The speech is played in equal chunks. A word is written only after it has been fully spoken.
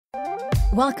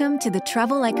Welcome to the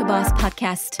Travel Like a Boss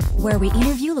podcast, where we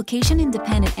interview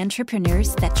location-independent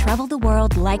entrepreneurs that travel the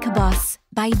world like a boss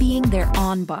by being their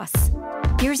own boss.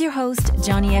 Here's your host,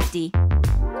 Johnny FD.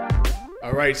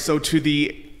 All right, so to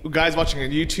the guys watching on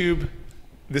YouTube,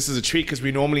 this is a treat because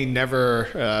we normally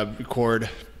never record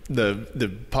the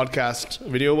podcast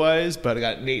video-wise, but I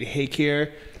got Nate Hake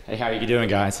here. Hey, how are you doing,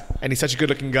 guys? And he's such a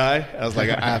good-looking guy. I was like,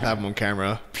 I have to have him on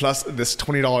camera. Plus, this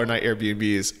 $20 a night Airbnb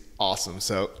is awesome.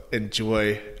 So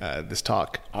enjoy this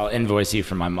talk. I'll invoice you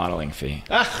for my modeling fee.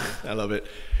 I love it.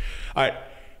 All right.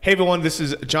 Hey, everyone. This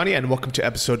is Johnny, and welcome to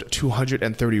episode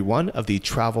 231 of the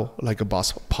Travel Like a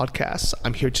Boss podcast.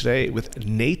 I'm here today with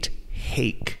Nate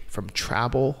Hake from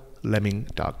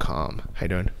TravelLemming.com. How you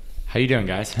doing? How you doing,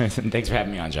 guys? Thanks for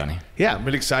having me on, Johnny. Yeah, I'm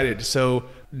really excited. So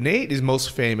Nate is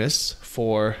most famous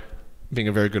for being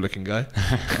a very good-looking guy.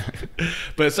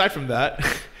 But aside from that,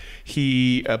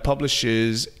 he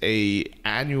publishes a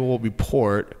annual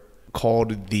report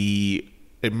called the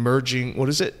Emerging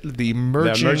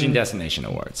Destination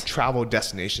Awards. Travel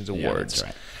Destinations Awards. Yeah, that's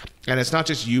right. And it's not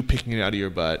just you picking it out of your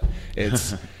butt.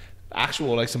 It's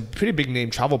actual, like, some pretty big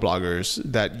name travel bloggers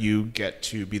that you get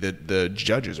to be the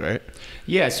judges, right?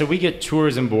 Yeah, so we get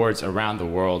tourism boards around the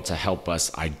world to help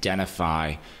us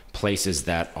identify places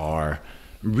that are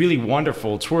really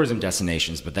wonderful tourism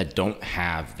destinations, but that don't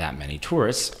have that many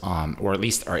tourists, or at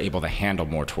least are able to handle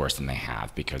more tourists than they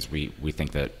have, because we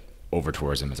think that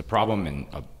over-tourism is a problem, and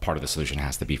a part of the solution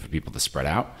has to be for people to spread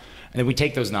out. And then we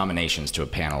take those nominations to a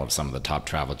panel of some of the top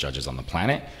travel judges on the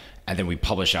planet, and then we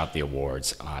publish out the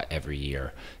awards every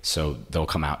year. So they'll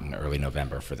come out in early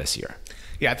November for this year.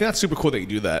 Yeah, I think that's super cool that you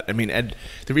do that. I mean, Ed,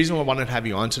 the reason I wanted to have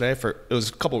you on today, it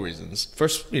was a couple of reasons.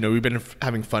 First, we've been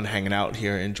having fun hanging out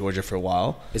here in Georgia for a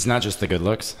while. It's not just the good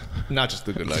looks. Not just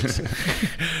the good looks.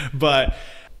 But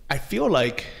I feel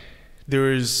like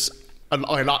there's a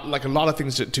lot of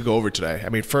things to go over today. I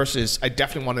mean, first is I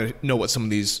definitely want to know what some of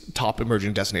these top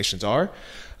emerging destinations are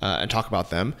and talk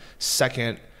about them.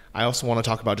 Second, I also want to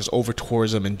talk about just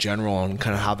over-tourism in general and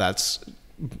kind of how that's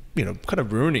kind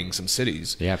of ruining some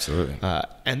cities. Yeah, absolutely.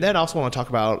 And then I also want to talk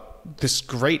about this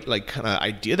great kind of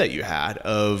idea that you had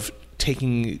of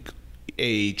taking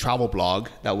a travel blog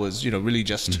that was really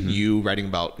just you writing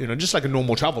about just like a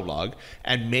normal travel blog,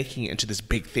 and making it into this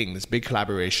big thing, this big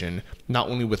collaboration, not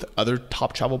only with other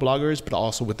top travel bloggers but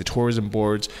also with the tourism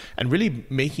boards, and really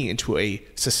making it into a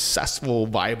successful,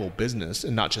 viable business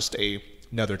and not just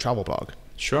another travel blog.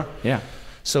 Sure. Yeah.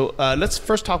 So let's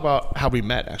first talk about how we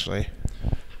met, actually.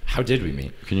 How did we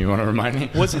meet? Can you want to remind me?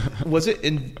 Was it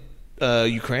in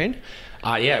Ukraine?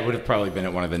 Yeah, it would have probably been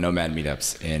at one of the Nomad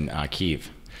meetups in Kyiv.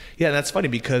 Yeah, that's funny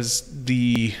because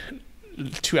the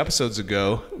 2 episodes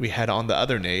ago we had on the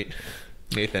other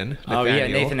Nathan. Oh yeah,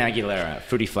 Nathan Aguilera,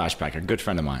 foodie flashback, a good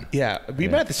friend of mine. Yeah, we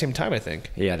met at the same time, I think.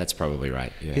 Yeah, that's probably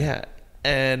right. Yeah,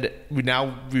 and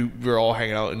we're all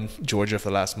hanging out in Georgia for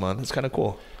the last month. It's kind of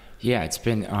cool. Yeah, it's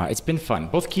been fun.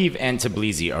 Both Kyiv and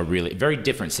Tbilisi are really very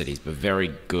different cities, but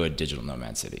very good digital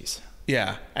nomad cities.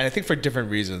 Yeah, and I think for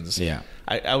different reasons. Yeah,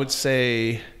 I would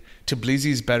say Tbilisi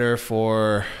is better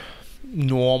for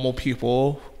normal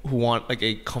people who want like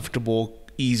a comfortable,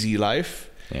 easy life.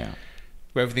 Yeah,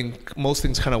 where most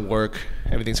things kind of work,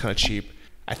 everything's kind of cheap.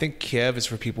 I think Kiev is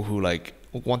for people who like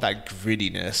want that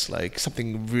grittiness, like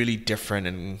something really different.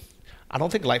 And I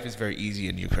don't think life is very easy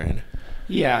in Ukraine.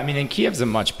 Yeah, I mean, and Kiev's a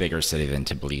much bigger city than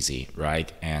Tbilisi,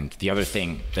 right? And the other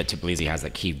thing that Tbilisi has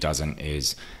that Kyiv doesn't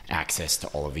is access to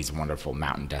all of these wonderful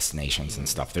mountain destinations and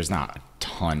stuff. There's not a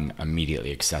ton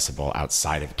immediately accessible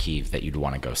outside of Kyiv that you'd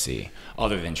want to go see,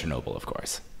 other than Chernobyl, of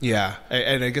course. Yeah,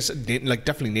 and I guess like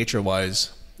definitely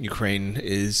nature-wise, Ukraine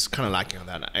is kind of lacking on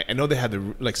that. I know they have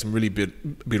some really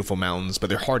beautiful mountains, but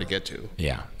they're hard to get to.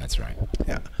 Yeah, that's right.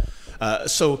 Yeah.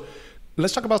 So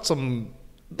let's talk about some.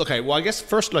 Okay, well, I guess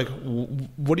first, like,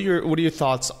 what are your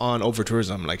thoughts on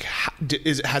over-tourism? Like,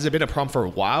 has it been a problem for a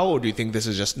while, or do you think this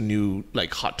is just new,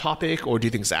 like, hot topic, or do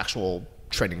you think it's an actual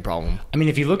trending problem? I mean,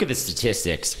 if you look at the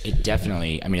statistics, it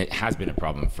has been a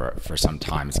problem for some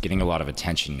time. It's getting a lot of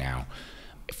attention now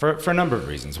for a number of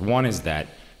reasons. One is that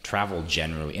travel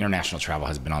generally, international travel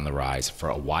has been on the rise for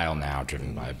a while now,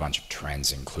 driven by a bunch of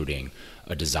trends, including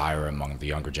a desire among the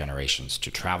younger generations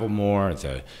to travel more,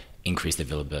 the increased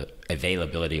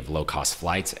availability of low-cost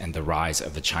flights, and the rise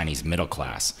of the Chinese middle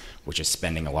class, which is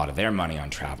spending a lot of their money on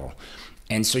travel.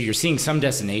 And so you're seeing some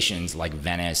destinations like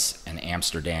Venice and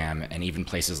Amsterdam and even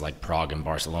places like Prague and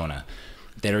Barcelona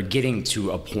that are getting to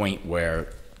a point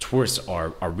where tourists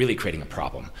are really creating a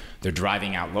problem. They're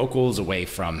driving out locals away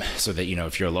from, so that,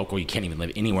 if you're a local, you can't even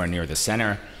live anywhere near the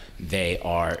center.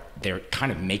 they're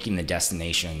kind of making the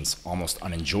destinations almost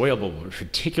unenjoyable,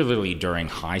 particularly during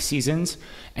high seasons.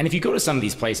 And if you go to some of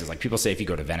these places, like people say, if you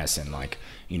go to Venice in like,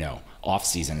 off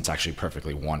season, it's actually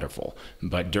perfectly wonderful.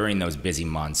 But during those busy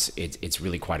months, it's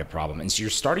really quite a problem. And so you're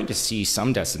starting to see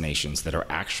some destinations that are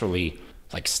actually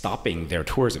like stopping their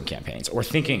tourism campaigns or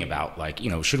thinking about like,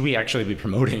 should we actually be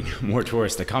promoting more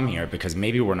tourists to come here because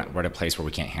maybe we're at a place where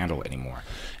we can't handle it anymore.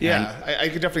 Yeah, I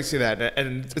could definitely see that.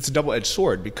 And it's a double-edged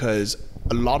sword because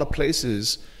a lot of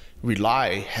places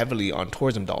rely heavily on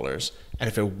tourism dollars. And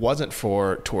if it wasn't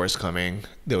for tourists coming,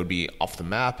 they would be off the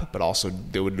map, but also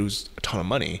they would lose a ton of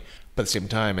money. But at the same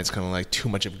time, it's kind of like too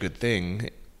much of a good thing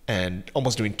and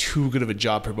almost doing too good of a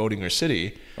job promoting your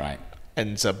city. Right.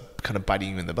 Ends up kind of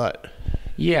biting you in the butt.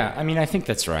 Yeah, I mean, I think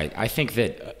that's right. I think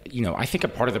that, I think a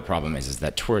part of the problem is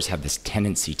that tourists have this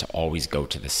tendency to always go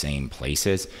to the same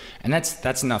places. And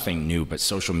that's nothing new, but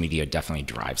social media definitely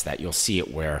drives that. You'll see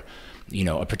it where,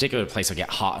 a particular place will get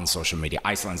hot on social media.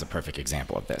 Iceland's a perfect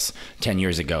example of this. 10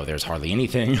 years ago, there's hardly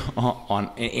anything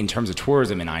in terms of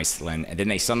tourism in Iceland. And then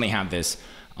they suddenly have this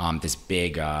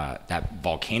big that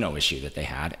volcano issue that they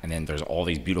had, and then there's all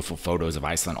these beautiful photos of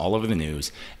Iceland all over the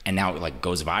news, and now it like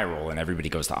goes viral, and everybody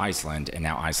goes to Iceland, and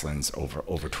now Iceland's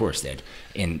over touristed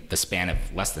in the span of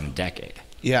less than a decade.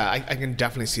 Yeah, I can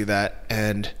definitely see that,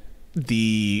 and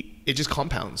it just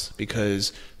compounds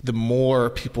because the more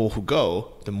people who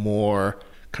go, the more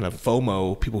kind of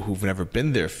FOMO people who've never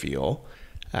been there feel,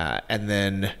 and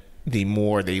then the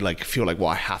more they like feel like, well,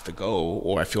 I have to go,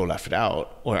 or I feel left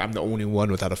out, or I'm the only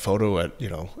one without a photo at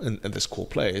in this cool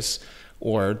place,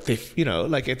 or they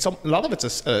like it's a lot of it's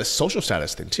a social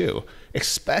status thing too,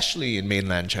 especially in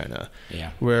mainland China,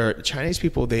 where Chinese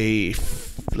people they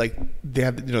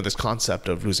have this concept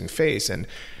of losing face, and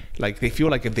like they feel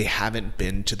like if they haven't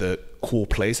been to the cool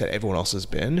place that everyone else has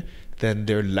been, then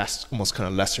they're almost kind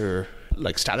of lesser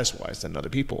like status wise than other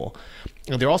people,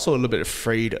 and they're also a little bit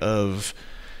afraid of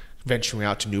venturing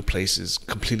out to new places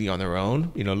completely on their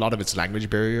own. A lot of it's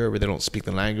language barrier where they don't speak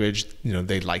the language.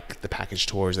 They like the package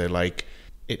tours. They like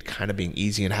it kind of being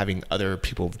easy and having other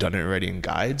people who've done it already in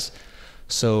guides.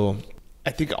 So I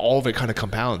think all of it kind of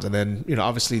compounds. And then,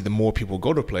 obviously the more people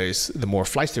go to a place, the more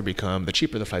flights there become, the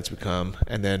cheaper the flights become.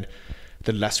 And then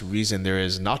the less reason there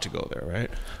is not to go there,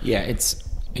 right? Yeah,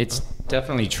 it's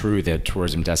definitely true that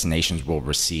tourism destinations will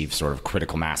receive sort of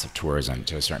critical mass of tourism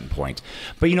to a certain point.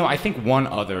 But, I think one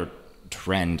other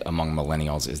trend among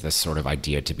millennials is this sort of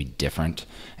idea to be different.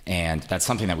 And that's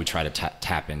something that we try to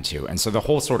tap into. And so the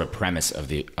whole sort of premise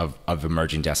of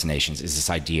emerging destinations is this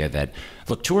idea that,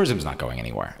 look, tourism's not going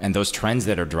anywhere. And those trends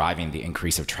that are driving the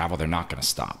increase of travel, they're not going to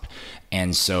stop.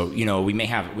 And so, we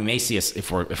may see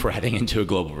if we're heading into a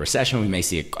global recession, we may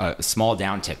see a small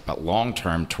downtick, but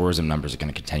long-term tourism numbers are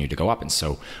going to continue to go up. And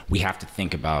so we have to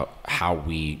think about how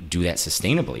we do that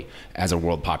sustainably as a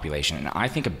world population. And I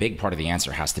think a big part of the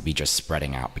answer has to be just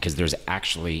spreading out, because there's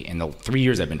actually, in the 3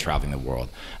 years I've been traveling the world,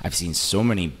 I've seen so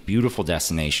many beautiful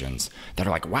destinations that are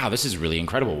like, wow, this is really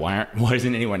incredible. Why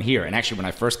isn't anyone here? And actually, when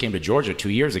I first came to Georgia 2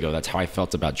 years ago, that's how I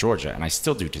felt about Georgia. And I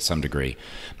still do to some degree.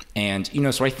 And,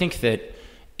 so I think that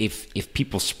if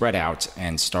people spread out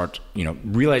and start,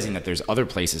 realizing that there's other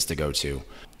places to go to,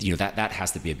 that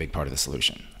has to be a big part of the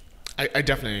solution. I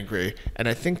definitely agree. And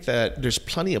I think that there's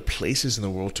plenty of places in the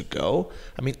world to go.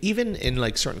 I mean, even in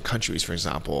like certain countries, for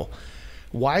example,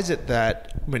 why is it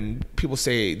that when people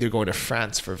say they're going to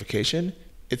France for a vacation,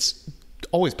 it's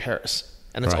always Paris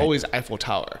and it's always Eiffel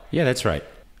Tower? Yeah, that's right.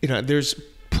 There's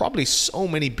probably so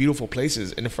many beautiful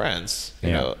places in France,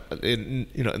 in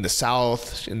the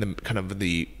south, in the kind of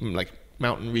the like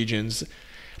mountain regions.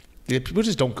 People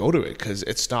just don't go to it because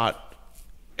it's not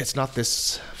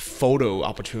this photo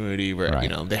opportunity where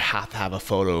they have to have a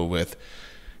photo with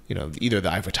either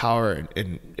the Eiffel Tower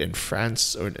in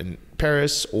France or in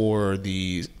Paris, or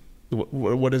the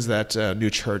what is that new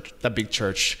church, that big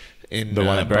church in the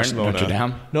one that burned, Barcelona? Notre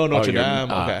Dame? No, Notre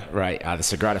Dame. Okay, right. The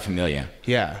Sagrada Familia.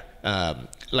 Yeah,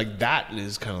 like that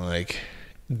is kind of like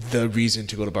the reason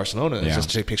to go to Barcelona is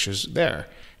just to take pictures there.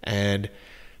 And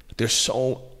there's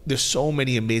so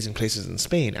many amazing places in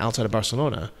Spain outside of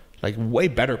Barcelona. Like way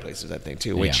better places, I think,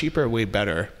 too. Way cheaper, way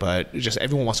better. But just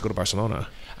everyone wants to go to Barcelona.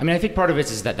 I mean, I think part of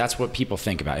it is that's what people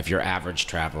think about. If your average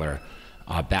traveler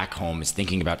back home is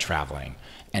thinking about traveling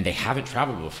and they haven't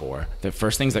traveled before, the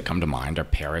first things that come to mind are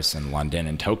Paris and London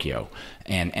and Tokyo.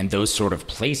 And those sort of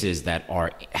places that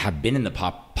have been in the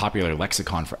popular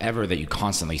lexicon forever, that you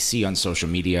constantly see on social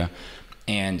media.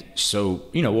 And so,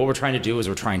 what we're trying to do is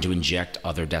we're trying to inject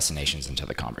other destinations into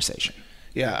the conversation.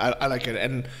 Yeah, I like it.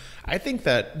 And I think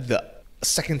that the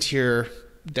second-tier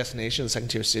destinations,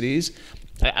 second-tier cities,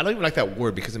 I don't even like that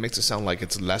word because it makes it sound like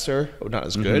it's lesser or not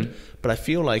as good. But I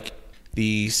feel like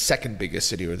the second biggest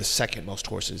city or the second most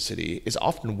touristed city is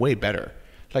often way better.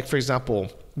 Like, for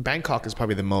example, Bangkok is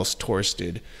probably the most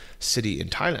touristed city in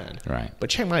Thailand. Right. But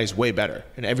Chiang Mai is way better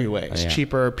in every way. It's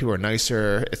cheaper, people are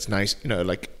nicer, it's nice,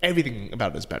 like everything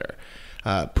about it is better.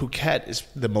 Phuket is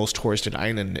the most touristed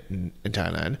island in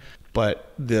Thailand,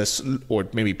 but or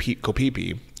maybe Koh Phi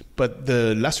Phi, but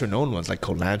the lesser known ones like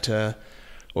Koh Lanta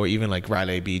or even like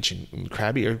Railay Beach and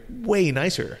Krabi are way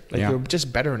nicer. Like they're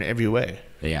just better in every way.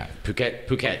 Yeah,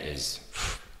 Phuket is...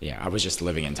 Yeah, I was just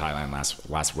living in Thailand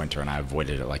last winter, and I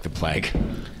avoided it like the plague,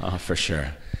 for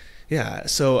sure. Yeah,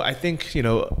 so I think,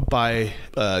 by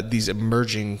these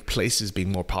emerging places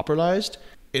being more popularized,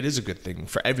 it is a good thing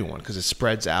for everyone because it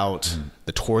spreads out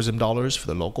the tourism dollars for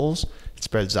the locals. It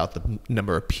spreads out the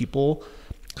number of people,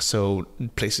 so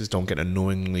places don't get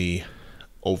annoyingly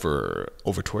over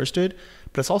touristed.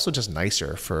 But it's also just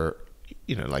nicer for,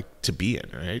 like to be in,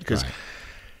 right? Because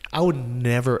I would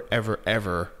never, ever,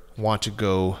 ever want to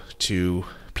go to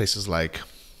places like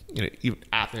even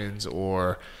Athens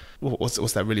or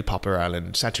what's that really popular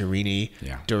island, Santorini,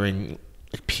 during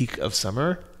the peak of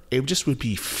summer. It just would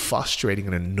be frustrating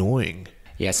and annoying.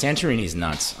 Yeah, Santorini is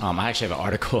nuts. I actually have an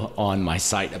article on my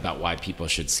site about why people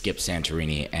should skip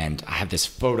Santorini, and I have this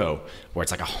photo where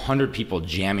it's like 100 people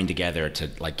jamming together to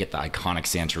like get the iconic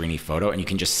Santorini photo, and you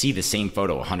can just see the same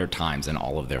photo 100 times in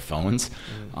all of their phones.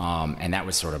 And that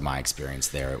was sort of my experience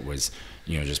there. It was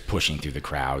just pushing through the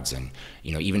crowds, and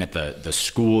even at the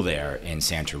school there in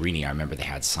Santorini, I remember they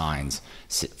had signs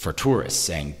for tourists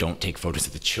saying don't take photos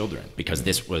of the children, because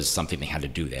this was something they had to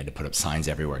do. They had to put up signs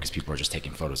everywhere because people were just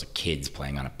taking photos of kids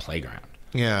playing on a playground.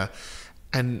 Yeah,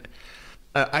 and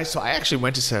I actually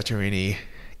went to Santorini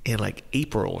in like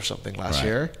April or something last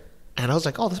year, and I was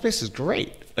like, oh, this place is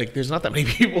great. Like, there's not that many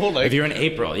people. Like, if you're in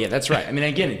April, yeah, that's right. I mean,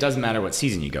 again, it doesn't matter what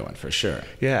season you go in, for sure.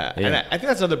 Yeah. And I think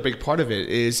that's another big part of it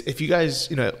is if you guys,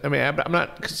 I'm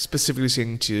not specifically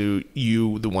saying to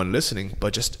you, the one listening,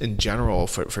 but just in general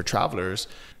for travelers,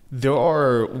 there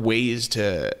are ways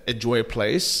to enjoy a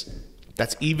place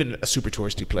that's even a super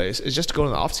touristy place is just to go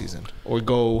in the off season or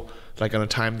go like on a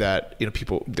time that,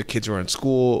 the kids are in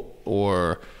school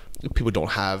or people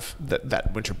don't have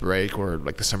that winter break or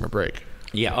like the summer break.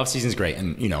 Yeah, off season's great,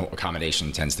 and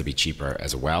accommodation tends to be cheaper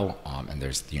as well, and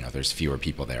there's fewer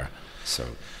people there, so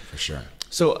for sure.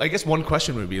 So I guess one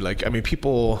question would be like,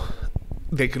 people,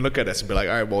 they can look at us and be like,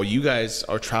 all right, well, you guys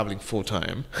are traveling full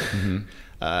time,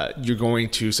 you're going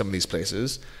to some of these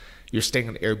places, you're staying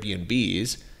on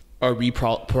Airbnbs. Are we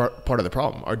part of the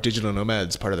problem? Are digital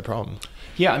nomads part of the problem?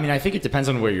 Yeah, I think it depends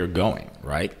on where you're going,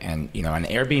 right? And, an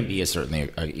Airbnb is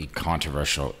certainly a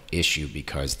controversial issue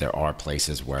because there are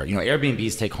places where,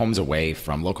 Airbnbs take homes away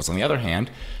from locals. On the other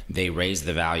hand, they raise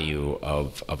the value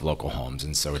of local homes.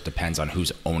 And so it depends on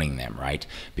who's owning them, right?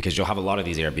 Because you'll have a lot of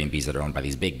these Airbnbs that are owned by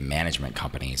these big management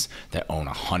companies that own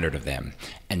 100 of them.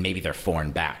 And maybe they're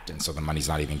foreign backed. And so the money's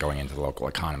not even going into the local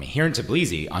economy. Here in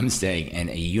Tbilisi, I'm staying in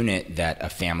a unit that a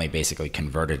family basically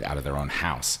converted out of their own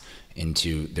house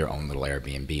into their own little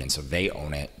Airbnb, and so they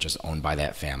own it, just owned by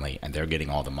that family, and they're getting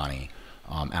all the money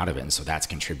out of it, and so that's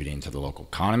contributing to the local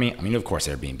economy. Of course,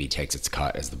 Airbnb takes its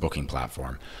cut as the booking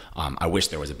platform. I wish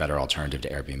there was a better alternative to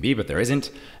Airbnb, but there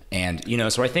isn't. And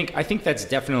so I think that's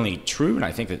definitely true, and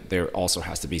I think that there also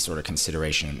has to be sort of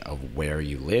consideration of where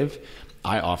you live.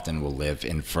 I often will live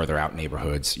in further out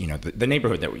neighborhoods. The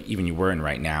neighborhood that even you were in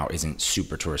right now isn't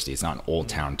super touristy. It's not an old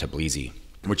town Tbilisi,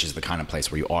 which is the kind of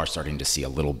place where you are starting to see a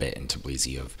little bit in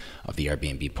Tbilisi of the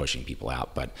Airbnb pushing people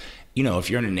out. But, if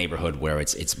you're in a neighborhood where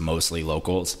it's mostly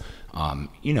locals, I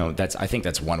think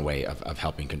that's one way of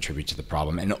helping contribute to the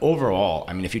problem. And overall,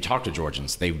 if you talk to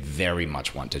Georgians, they very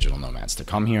much want digital nomads to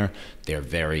come here. They're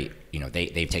very,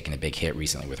 they've taken a big hit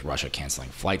recently with Russia canceling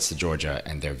flights to Georgia,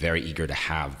 and they're very eager to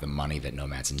have the money that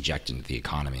nomads inject into the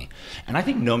economy. And I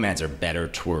think nomads are better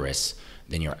tourists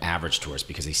than your average tourist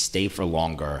because they stay for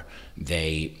longer.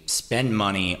 They spend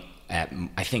money at,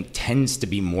 I think, tends to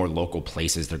be more local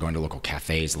places. They're going to local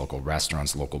cafes, local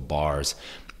restaurants, local bars,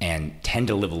 and tend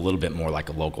to live a little bit more like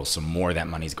a local. So more of that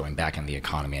money is going back in the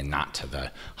economy and not to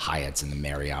the Hyatts and the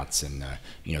Marriotts and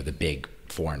the big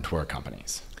foreign tour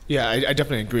companies. Yeah, I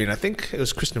definitely agree. And I think it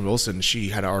was Kristen Wilson. She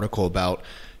had an article about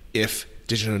if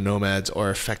digital nomads are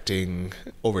affecting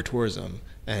over tourism.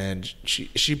 And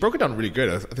she broke it down really good.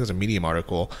 I think it was a Medium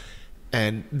article,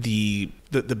 and the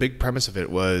big premise of it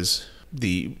was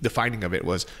the finding of it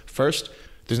was, first,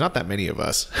 there's not that many of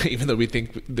us, even though we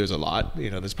think there's a lot.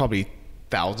 There's probably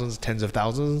thousands, tens of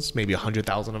thousands, maybe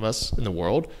 100,000 of us in the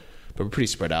world, but we're pretty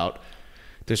spread out.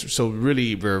 So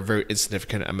really, we're a very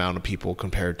insignificant amount of people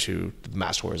compared to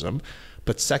mass tourism.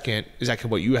 But second, exactly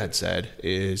what you had said,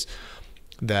 is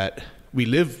that we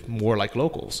live more like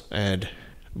locals. And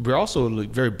we're also like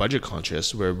very budget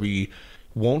conscious, where we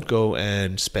won't go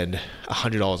and spend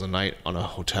 $100 a night on a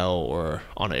hotel or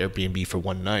on an Airbnb for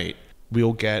one night.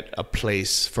 We'll get a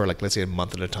place for like, let's say a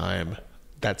month at a time.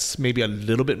 That's maybe a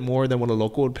little bit more than what a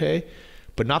local would pay,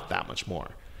 but not that much more.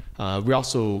 We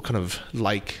also kind of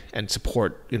like and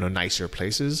support, nicer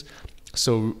places.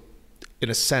 So in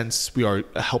a sense, we are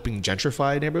helping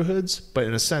gentrify neighborhoods, but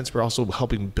in a sense, we're also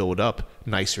helping build up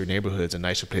nicer neighborhoods and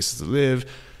nicer places to live,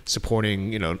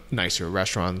 supporting, nicer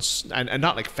restaurants, and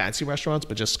not like fancy restaurants,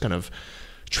 but just kind of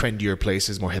trendier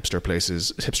places, more hipster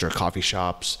places, hipster coffee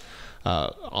shops,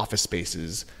 office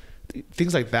spaces,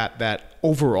 things like that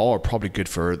overall are probably good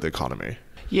for the economy.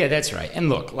 Yeah, that's right. And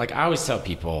look, like I always tell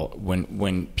people,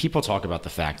 when people talk about the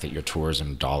fact that your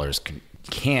tourism dollars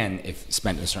can, if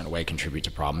spent in a certain way, contribute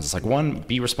to problems, it's like, one,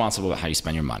 be responsible about how you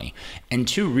spend your money. And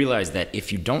two, realize that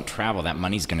if you don't travel, that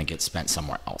money's going to get spent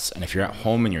somewhere else. And if you're at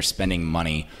home and you're spending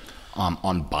money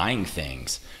on buying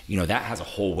things, that has a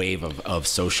whole wave of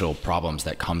social problems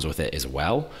that comes with it as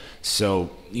well.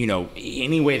 So,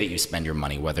 any way that you spend your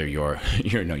money, whether you're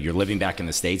living back in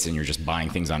the States and you're just buying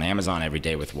things on Amazon every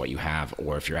day with what you have,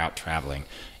 or if you're out traveling,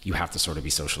 you have to sort of be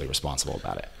socially responsible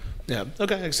about it. Yeah.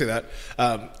 Okay. I can see that.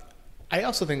 I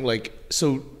also think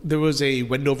so there was a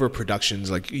Wendover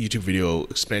Productions YouTube video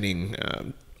explaining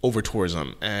over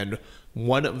tourism, and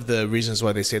one of the reasons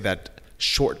why they say that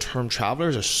short-term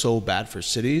travelers are so bad for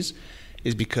cities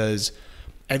is because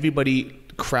everybody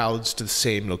crowds to the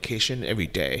same location every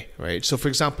day, right? So for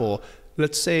example,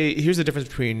 let's say, here's the difference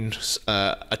between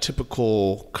a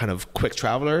typical kind of quick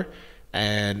traveler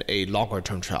and a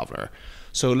longer-term traveler.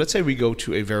 So let's say we go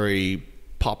to a very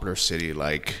popular city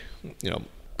like,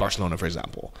 Barcelona, for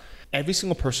example. Every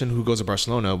single person who goes to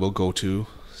Barcelona will go to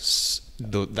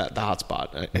the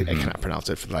hotspot. I cannot pronounce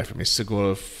it for the life of me.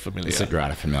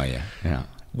 Sagrada Familia. Yeah.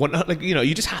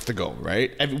 You just have to go,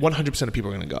 right? 100% of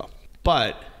people are going to go.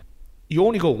 But you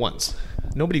only go once.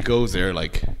 Nobody goes there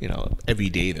every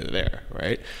day they're there,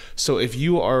 right? So if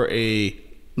you are a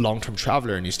long-term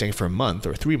traveler and you're staying for a month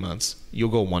or 3 months, you'll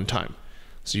go one time.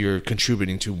 So you're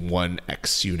contributing to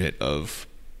 1x unit of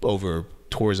over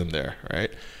tourism there,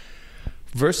 right?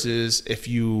 Versus if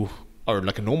you are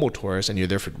like a normal tourist and you're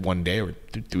there for 1 day or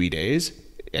 3 days,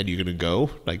 and you're gonna go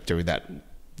during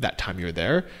that time you're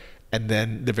there, and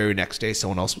then the very next day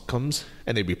someone else comes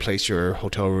and they replace your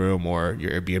hotel room or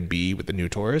your Airbnb with the new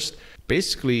tourist.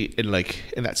 Basically, in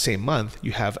that same month,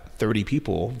 you have 30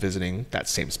 people visiting that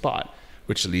same spot,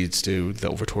 which leads to the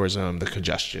over-tourism, the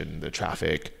congestion, the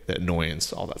traffic, the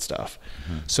annoyance, all that stuff.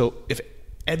 Mm-hmm. So if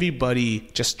everybody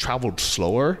just traveled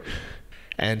slower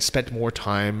and spent more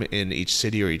time in each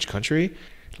city or each country,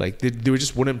 there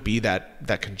just wouldn't be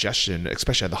that congestion,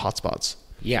 especially at the hotspots.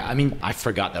 Yeah, I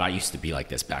forgot that I used to be like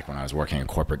this back when I was working a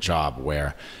corporate job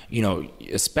where,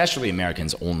 especially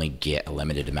Americans only get a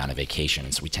limited amount of vacation.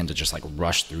 And so we tend to just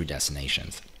rush through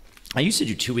destinations. I used to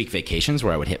do 2-week vacations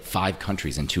where I would hit 5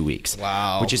 countries in 2 weeks.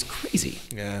 Wow. Which is crazy.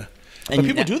 Yeah. And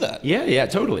people do that. Yeah,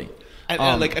 totally.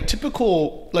 And a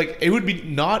typical, it would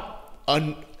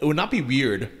not be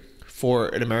weird for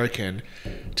an American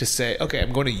to say, okay,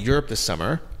 I'm going to Europe this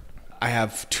summer. I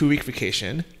have 2-week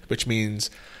vacation, which means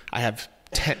I have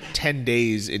 10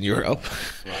 days in Europe.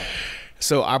 Right.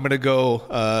 So I'm going to go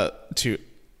I'm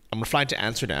going to fly into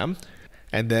Amsterdam.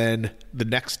 And then the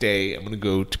next day I'm going to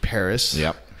go to Paris.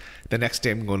 Yep. The next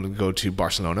day I'm going to go to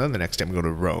Barcelona. The next day I'm going to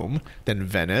go to Rome, then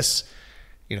Venice.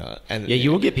 And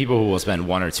you will get people who will spend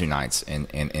 1 or 2 nights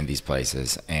in these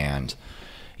places. And,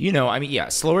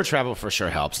 slower travel for sure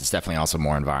helps. It's definitely also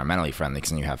more environmentally friendly because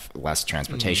then you have less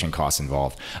transportation costs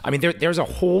involved. There's a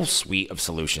whole suite of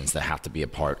solutions that have to be a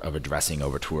part of addressing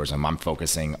over tourism. I'm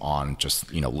focusing on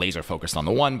just, laser focused on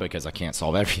the one because I can't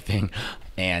solve everything.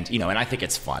 And, and I think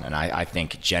it's fun. And I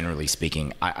think generally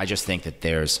speaking, I just think that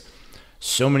there's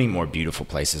so many more beautiful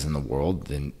places in the world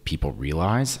than people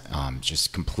realize,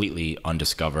 just completely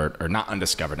undiscovered, or not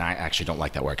undiscovered. And I actually don't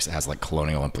like that word because it has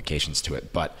colonial implications to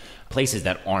it, but places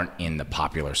that aren't in the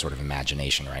popular sort of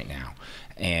imagination right now.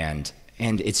 And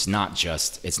it's not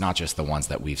just the ones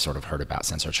that we've sort of heard about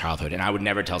since our childhood. And I would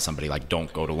never tell somebody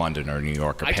don't go to London or New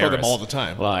York or Paris. I tell them all the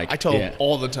time. I tell them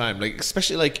all the time.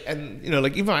 Especially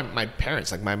even my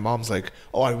parents. My mom's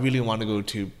oh, I really want to go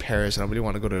to Paris and I really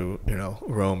want to go to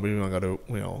Rome. I really want to go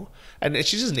to and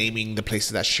she's just naming the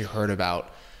places that she heard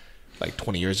about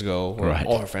 20 years ago, or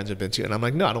all her friends have been to. And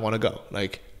I'm no, I don't want to go.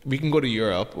 We can go to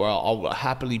Europe, or I'll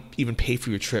happily even pay for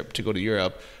your trip to go to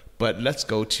Europe. But let's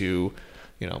go to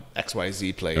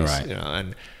XYZ place, Right.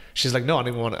 and she's like, no, I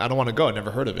don't want to go. I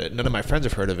never heard of it. None of my friends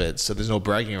have heard of it. So there's no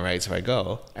bragging rights if I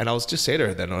go. And I was just say to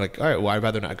her then, I'm like, all right, well, I'd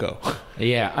rather not go.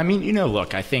 Yeah. I mean,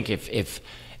 look, I think if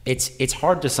it's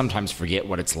hard to sometimes forget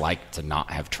what it's like to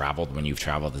not have traveled when you've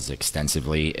traveled as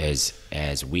extensively as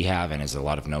we have, and as a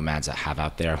lot of nomads that have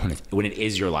out there. When it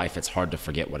is your life, it's hard to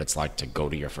forget what it's like to go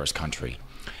to your first country.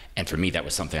 And for me, that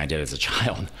was something I did as a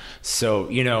child. So,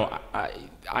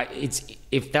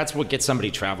 if that's what gets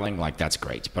somebody traveling, like, that's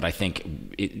great. But I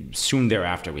think soon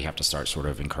thereafter, we have to start sort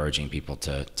of encouraging people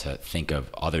to think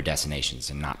of other destinations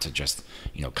and not to just,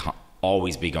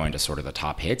 always be going to sort of the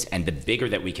top hits. And the bigger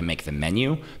that we can make the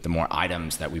menu, the more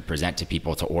items that we present to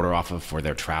people to order off of for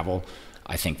their travel,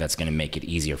 I think that's going to make it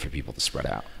easier for people to spread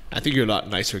out. I think you're a lot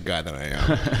nicer guy than I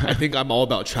am. I think I'm all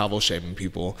about travel shaming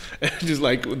people. Just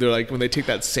like, they're like, when they take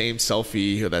that same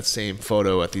selfie or that same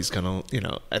photo at these kind of,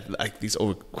 at like these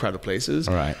overcrowded places.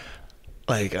 All right.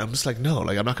 Like, I'm just like, no,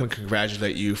 like, I'm not going to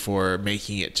congratulate you for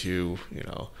making it to,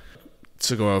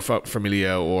 Segura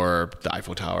Familia or the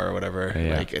Eiffel Tower or whatever.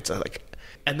 Yeah. Like, it's like,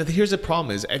 and then here's the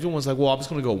problem is everyone's like, well, I'm just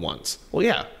going to go once. Well,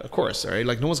 yeah, of course. Right.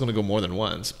 Like, no one's going to go more than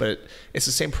once, but it's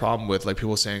the same problem with like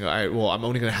people saying, all right, well, I'm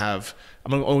only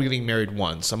getting married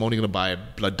once. I'm only going to buy a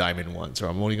blood diamond once, or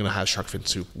I'm only going to have shark fin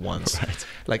soup once. Right.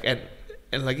 Like,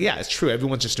 and like, yeah, it's true.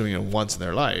 Everyone's just doing it once in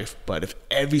their life. But if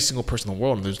every single person in the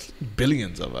world, and there's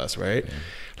billions of us, right? Yeah.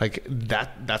 Like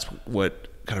that's what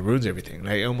kind of ruins everything.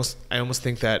 I almost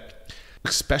think that,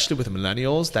 especially with the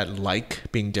millennials that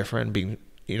like being different, being,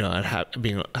 and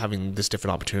having this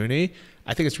different opportunity,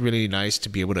 I think it's really nice to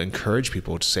be able to encourage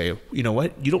people to say, you know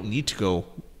what, you don't need to go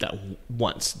that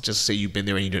once. Just say you've been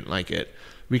there and you didn't like it.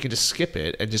 We can just skip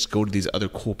it and just go to these other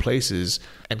cool places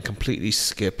and completely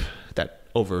skip that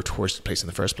over tourist place in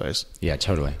the first place. Yeah,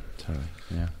 totally.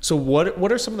 Yeah. So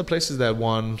what are some of the places that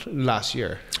won last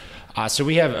year? So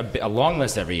we have a long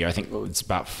list every year. I think it's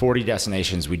about 40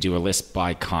 destinations. We do a list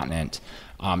by continent.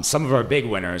 Some of our big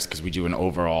winners, because we do an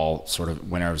overall sort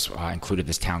of winners, included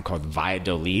this town called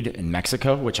Valladolid in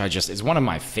Mexico, which is one of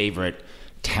my favorite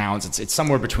towns. It's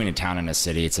somewhere between a town and a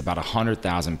city. It's about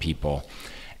 100,000 people.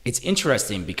 It's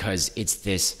interesting because it's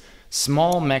this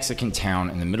small Mexican town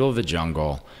in the middle of the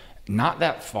jungle, not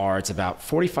that far. It's about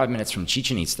 45 minutes from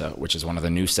Chichen Itza, which is one of the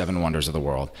new 7 wonders of the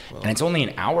world. Wow. And it's only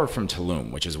an hour from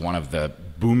Tulum, which is one of the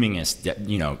boomingest,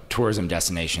 tourism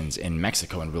destinations in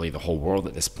Mexico and really the whole world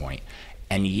at this point.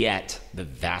 And yet, the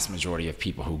vast majority of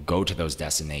people who go to those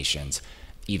destinations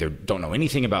either don't know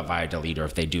anything about Valladolid, or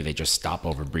if they do, they just stop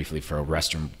over briefly for a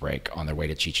restroom break on their way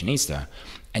to Chichen Itza.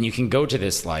 And you can go to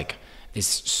this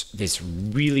this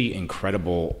really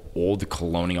incredible old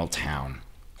colonial town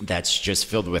that's just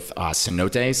filled with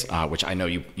cenotes, which I know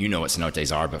you know what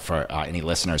cenotes are, but for any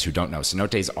listeners who don't know,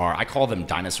 cenotes are, I call them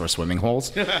dinosaur swimming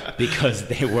holes because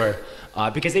they were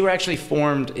actually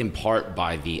formed in part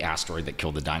by the asteroid that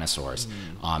killed the dinosaurs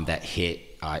that hit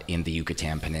in the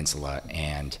Yucatan Peninsula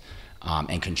and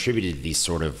contributed to these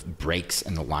sort of breaks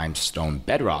in the limestone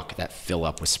bedrock that fill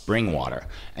up with spring water,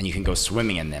 and you can go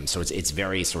swimming in them. So it's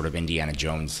very sort of Indiana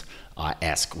Jones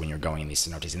esque when you're going in these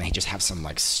cenotes, and they just have some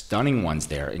like stunning ones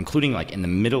there, including like in the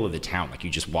middle of the town. Like you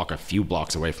just walk a few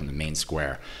blocks away from the main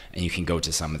square, and you can go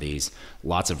to some of these,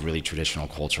 lots of really traditional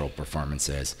cultural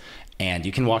performances, and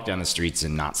you can walk down the streets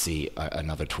and not see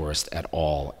another tourist at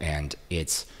all. And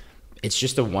it's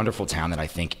just a wonderful town that I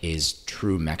think is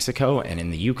true Mexico. And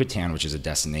in the Yucatan, which is a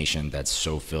destination that's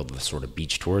so filled with sort of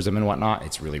beach tourism and whatnot,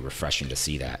 it's really refreshing to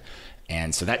see that.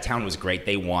 And so that town was great.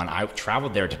 They won. I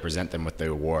traveled there to present them with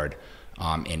the award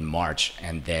in March,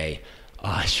 and they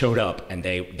showed up and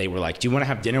they were like, do you want to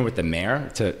have dinner with the mayor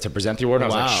to present the award?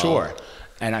 And I was like, sure.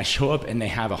 And I show up and they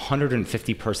have a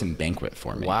 150-person banquet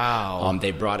for me. Wow.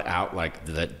 They brought out like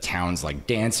the town's like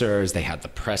dancers. They had the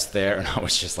press there, and I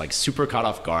was just like super caught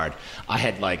off guard.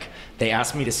 They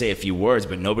asked me to say a few words,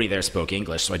 but nobody there spoke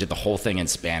English, so I did the whole thing in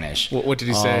Spanish. What did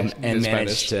you say? And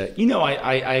managed to,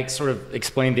 I sort of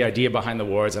explained the idea behind the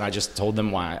awards, and I just told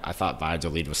them why I thought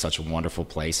Valladolid was such a wonderful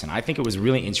place. And I think it was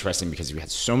really interesting because we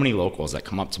had so many locals that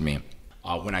come up to me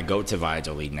when I go to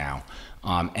Valladolid now,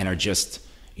 and are just,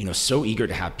 so eager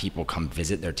to have people come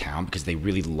visit their town because they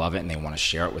really love it and they want to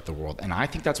share it with the world. And I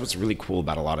think that's what's really cool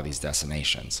about a lot of these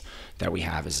destinations that we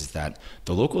have is that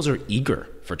the locals are eager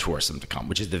for tourism to come,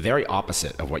 which is the very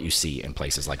opposite of what you see in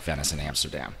places like Venice and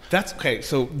Amsterdam. That's okay.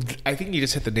 So I think you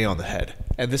just hit the nail on the head.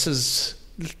 And this is,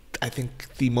 I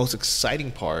think, the most exciting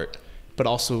part, but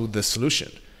also the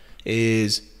solution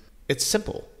is it's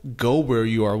simple. Go where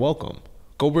you are welcome.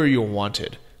 Go where you're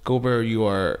wanted. Go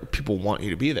where people want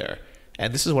you to be there.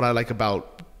 And this is what I like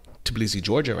about Tbilisi,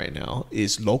 Georgia right now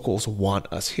is locals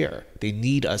want us here. They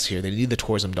need us here. They need the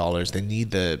tourism dollars. They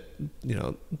need the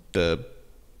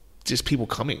just people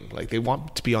coming. Like, they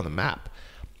want to be on the map.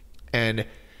 And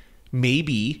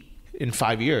maybe in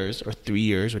 5 years or 3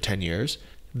 years or 10 years,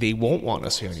 they won't want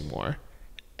us here anymore.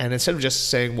 And instead of just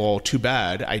saying, well, too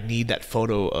bad, I need that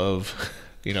photo of,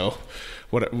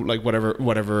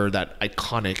 whatever that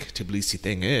iconic Tbilisi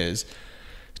thing is,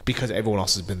 because everyone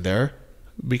else has been there,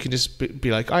 we can just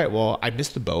be like, all right, well, I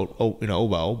missed the boat. Oh,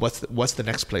 well, what's the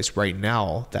next place right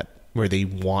now where they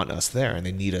want us there and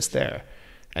they need us there,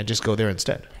 and just go there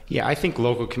instead. Yeah, I think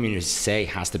local community say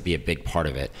has to be a big part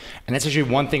of it. And that's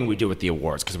actually one thing we do with the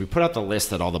awards, because we put out the list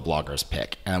that all the bloggers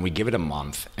pick, and we give it a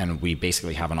month, and we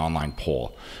basically have an online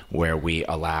poll where we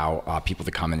allow people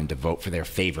to come in and to vote for their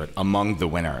favorite among the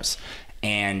winners.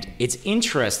 And it's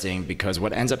interesting because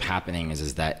what ends up happening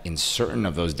is that in certain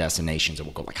of those destinations, it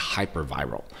will go like hyper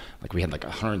viral. Like, we had like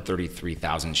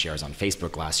 133,000 shares on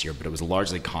Facebook last year, but it was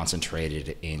largely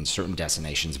concentrated in certain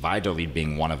destinations, Valladolid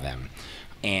being one of them.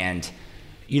 And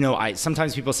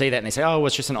sometimes people say that and they say, oh,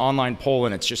 it's just an online poll,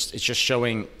 and it's just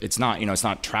showing it's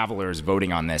not travelers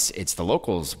voting on this, it's the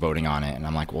locals voting on it. And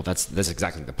I'm like, well, that's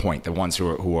exactly the point. The ones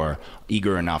who are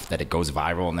eager enough that it goes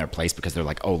viral in their place because they're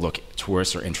like, oh, look,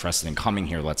 tourists are interested in coming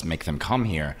here, let's make them come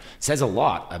here, says a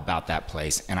lot about that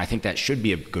place. And I think that should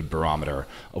be a good barometer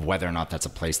of whether or not that's a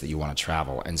place that you want to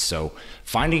travel. And so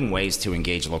finding ways to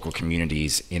engage local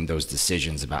communities in those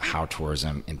decisions about how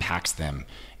tourism impacts them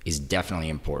is definitely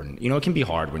important. It can be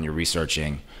hard when you're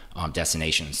researching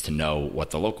destinations to know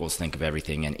what the locals think of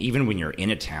everything. And even when you're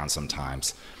in a town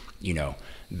sometimes,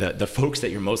 the folks that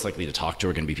you're most likely to talk to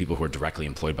are going to be people who are directly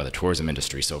employed by the tourism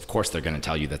industry. So of course they're going to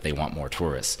tell you that they want more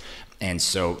tourists. And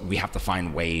so we have to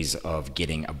find ways of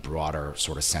getting a broader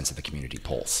sort of sense of the community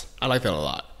pulse. I like that a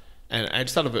lot. And I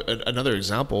just thought of another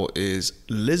example is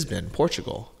Lisbon,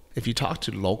 Portugal. If you talk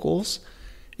to locals,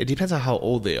 it depends on how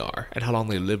old they are and how long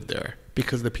they lived there.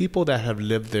 Because the people that have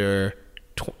lived there,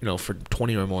 for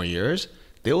 20 or more years,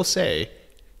 they will say,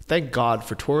 thank God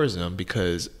for tourism,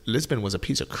 because Lisbon was a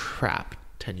piece of crap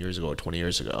 10 years ago or 20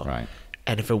 years ago. Right.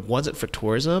 And if it wasn't for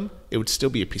tourism, it would still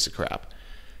be a piece of crap.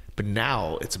 But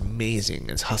now it's amazing.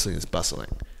 It's hustling, it's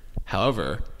bustling.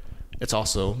 However, it's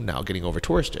also now getting over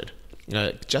touristed.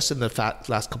 Just in the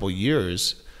last couple of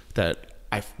years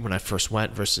when I first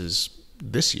went versus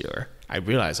this year, I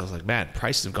realized, I was like, man,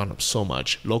 prices have gone up so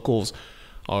much. Locals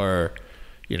are,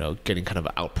 getting kind of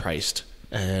outpriced.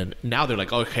 And now they're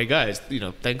like, okay, guys,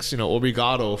 thanks,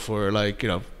 obrigado for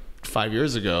 5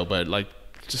 years ago, but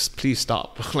just please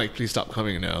stop. Please stop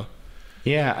coming now.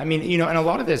 Yeah, I mean, and a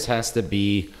lot of this has to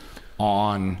be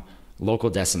on local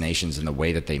destinations and the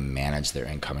way that they manage their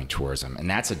incoming tourism. And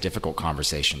that's a difficult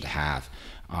conversation to have.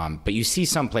 But you see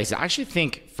some places, I actually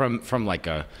think from like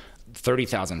a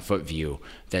 30,000 foot view,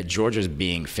 that Georgia's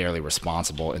being fairly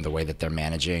responsible in the way that they're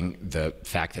managing the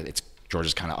fact that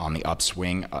Georgia's kind of on the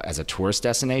upswing as a tourist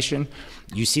destination.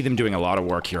 You see them doing a lot of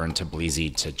work here in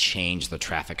Tbilisi to change the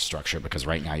traffic structure, because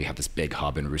right now you have this big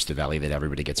hub in Rustaveli that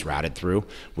everybody gets routed through,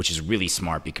 which is really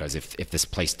smart, because if this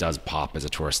place does pop as a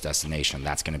tourist destination,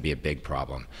 that's going to be a big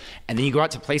problem. And then you go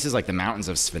out to places like the mountains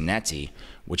of Svaneti,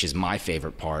 which is my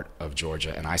favorite part of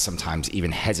Georgia, and I sometimes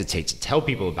even hesitate to tell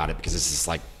people about it because it's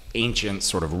this ancient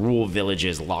sort of rural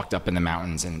villages locked up in the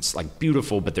mountains, and it's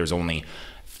beautiful, but there's only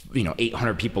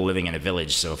 800 people living in a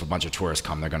village, so if a bunch of tourists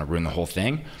come, they're going to ruin the whole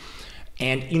thing.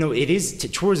 And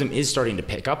tourism is starting to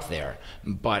pick up there,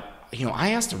 but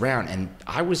I asked around and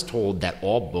I was told that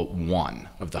all but one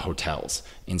of the hotels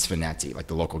in Svaneti, like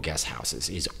the local guest houses,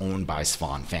 is owned by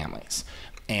Svan families,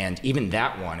 and even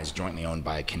that one is jointly owned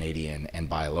by a Canadian and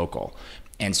by a local.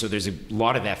 And so there's a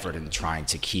lot of effort in trying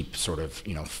to keep sort of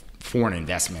foreign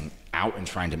investment out and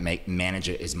trying to manage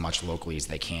it as much locally as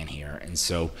they can here. And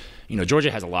so,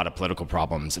 Georgia has a lot of political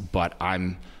problems, but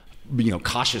I'm,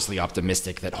 cautiously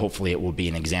optimistic that hopefully it will be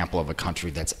an example of a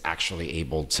country that's actually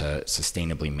able to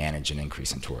sustainably manage an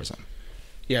increase in tourism.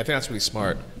 Yeah, I think that's really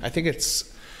smart. I think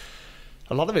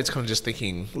a lot of it's kind of just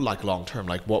thinking long term,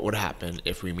 what would happen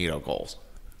if we meet our goals?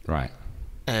 Right.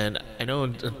 And I know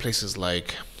in places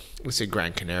like, let's say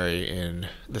Gran Canaria in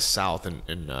the south, in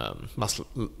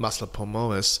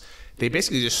Maslapomois, they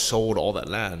basically just sold all that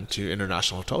land to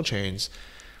international hotel chains,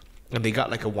 and they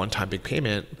got a one-time big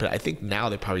payment, but I think now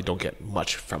they probably don't get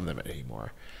much from them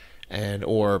anymore.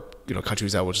 Or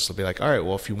countries that will just be like, all right,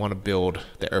 well, if you want to build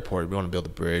the airport, we want to build the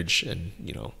bridge, and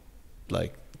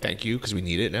thank you, because we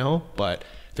need it now. But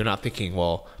they're not thinking,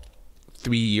 well,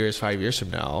 3 years, 5 years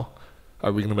from now,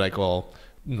 are we going to be like, well,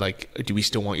 do we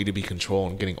still want you to be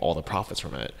controlled and getting all the profits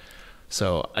from it?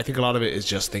 So I think a lot of it is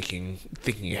just thinking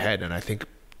ahead. And I think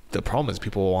the problem is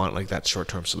people want like that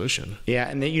short-term solution. Yeah,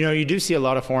 and then, you do see a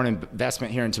lot of foreign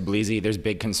investment here in Tbilisi. There's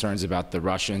big concerns about the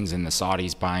Russians and the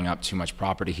Saudis buying up too much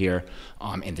property here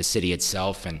in the city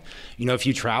itself. And, if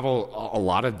you travel a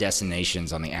lot of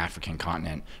destinations on the African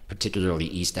continent, particularly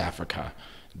East Africa,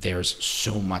 there's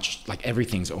so much, like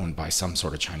everything's owned by some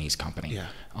sort of Chinese company.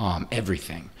 Yeah.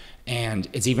 Everything. And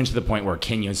it's even to the point where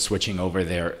Kenya's switching over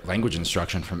their language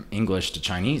instruction from English to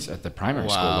Chinese at the primary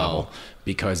school level,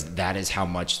 because that is how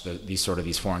much these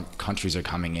foreign countries are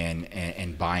coming in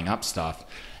and buying up stuff.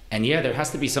 And yeah, there has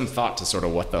to be some thought to sort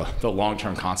of what the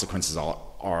long-term consequences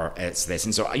are as this.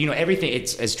 And so, everything,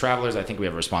 as travelers, I think we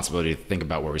have a responsibility to think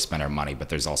about where we spend our money, but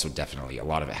there's also definitely a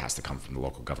lot of it has to come from the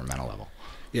local governmental level.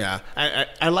 Yeah,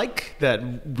 I like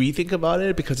that we think about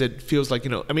it, because it feels like,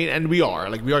 and we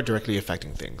are directly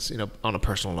affecting things, on a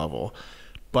personal level.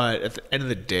 But at the end of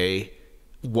the day,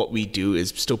 what we do is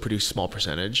still produce small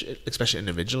percentage, especially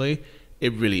individually.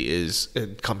 It really is,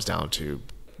 it comes down to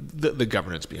the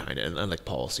governance behind it and like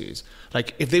policies.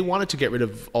 Like if they wanted to get rid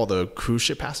of all the cruise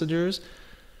ship passengers,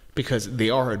 because they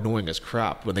are annoying as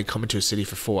crap when they come into a city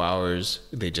for 4 hours,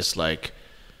 they just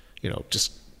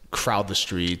just crowd the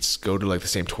streets, go to like the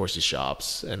same touristy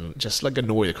shops, and just like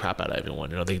annoy the crap out of everyone.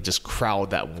 They just crowd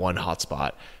that one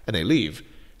hotspot and they leave.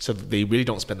 So they really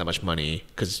don't spend that much money,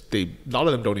 because a lot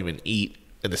of them don't even eat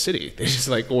in the city. They just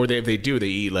if they do, they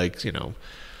eat at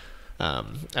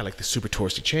like the super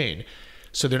touristy chain.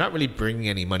 So they're not really bringing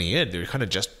any money in. They're kind of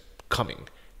just coming.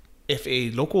 If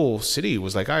a local city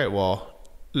was like, all right, well,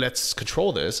 let's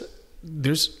control this,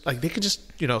 there's they could just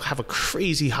have a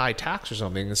crazy high tax or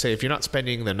something and say, if you're not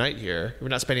spending the night here, if you're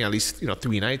not spending at least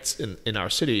 3 nights in our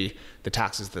city, the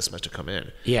tax is this much to come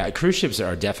in. Yeah, cruise ships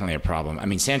are definitely a problem. I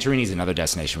mean, Santorini is another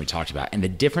destination we talked about, and the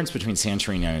difference between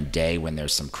Santorini on a day when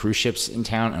there's some cruise ships in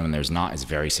town and when there's not is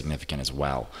very significant as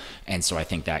well. And so I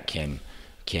think that can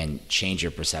change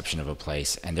your perception of a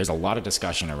place. And there's a lot of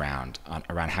discussion around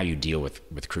how you deal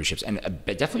with cruise ships. And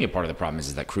definitely a part of the problem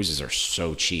is that cruises are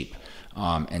so cheap.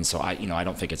 And so I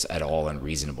don't think it's at all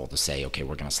unreasonable to say, okay,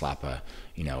 we're going to slap a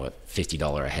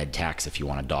 $50 a head tax if you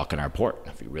want to dock in our port.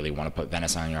 If you really want to put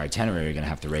Venice on your itinerary, you're going to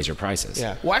have to raise your prices.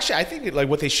 Yeah. Well, actually, I think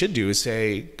what they should do is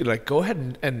say, go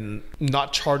ahead and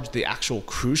not charge the actual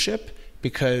cruise ship,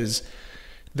 because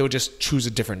they'll just choose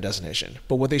a different destination.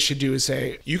 But what they should do is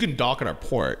say, you can dock at our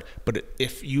port, but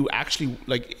if you actually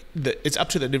it's up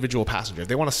to the individual passenger. If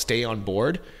they want to stay on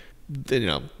board,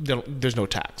 then, there's no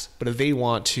tax. But if they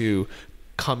want to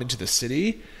come into the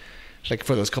city,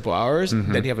 for those couple hours,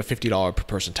 then you have a $50 per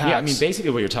person tax. Yeah, I mean,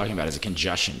 basically what you're talking about is a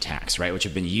congestion tax, right? Which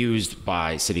have been used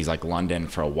by cities like London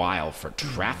for a while for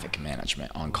traffic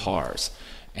management on cars.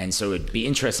 And so it'd be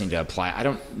interesting to apply. I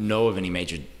don't know of any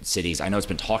major cities. I know it's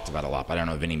been talked about a lot, but I don't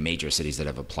know of any major cities that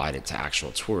have applied it to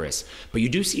actual tourists. But you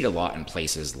do see it a lot in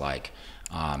places like,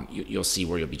 you'll see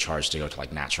where you'll be charged to go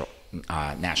to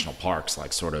national parks,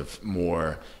 sort of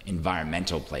more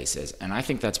environmental places. And I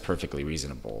think that's perfectly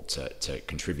reasonable to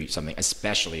contribute something,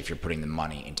 especially if you're putting the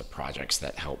money into projects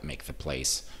that help make the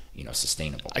place,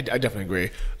 sustainable. I definitely agree.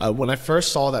 When I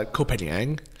first saw that Koh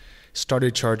Phangan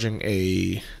started charging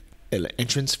an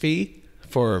entrance fee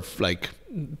for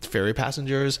ferry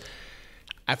passengers,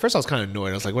 at first I was kind of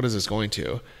annoyed. I was like, what is this going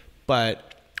to?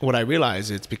 But what I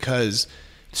realized, it's because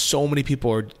so many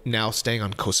people are now staying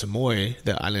on Koh Samui,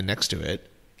 the island next to it,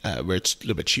 where it's a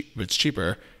little bit it's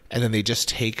cheaper, and then they just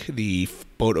take the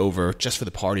boat over just for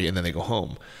the party, and then they go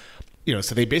home.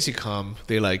 So they basically come,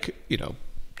 they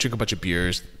drink a bunch of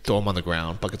beers, throw them on the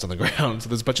ground, buckets on the ground. So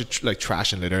there's a bunch of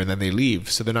trash and litter, and then they leave.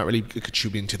 So they're not really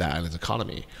contributing to the island's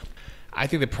economy. I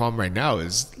think the problem right now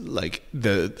is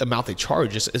the amount they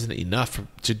charge just isn't enough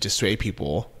to dissuade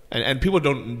people, and people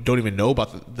don't even know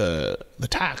about the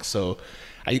tax. So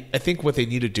I think what they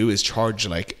need to do is charge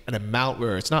an amount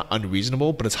where it's not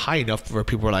unreasonable, but it's high enough where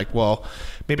people are like, well,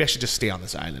 maybe I should just stay on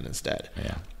this island instead.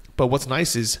 Yeah. But what's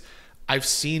nice is I've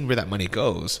seen where that money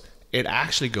goes. It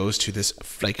actually goes to this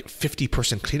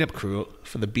 50-person cleanup crew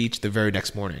for the beach the very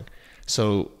next morning.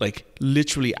 So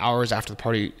literally hours after the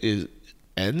party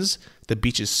ends, the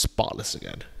beach is spotless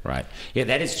again. Right. Yeah,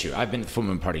 that is true. I've been to the full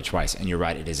moon party twice, and you're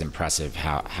right. It is impressive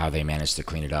how they managed to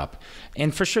clean it up.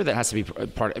 And for sure, that has to be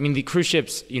part. I mean, the cruise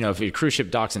ships. If your cruise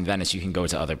ship docks in Venice, you can go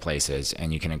to other places,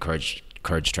 and you can encourage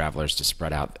travelers to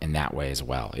spread out in that way as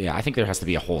well. Yeah, I think there has to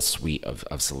be a whole suite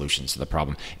of solutions to the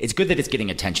problem. It's good that it's getting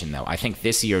attention, though. I think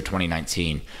this year,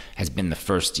 2019, has been the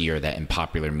first year that in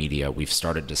popular media we've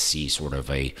started to see sort of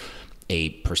a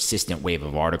persistent wave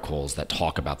of articles that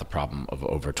talk about the problem of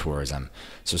over tourism.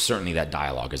 So certainly that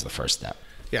dialogue is the first step.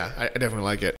 Yeah, I definitely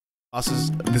like it.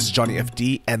 This is Johnny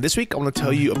FD, and this week I want to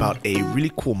tell you about a really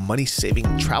cool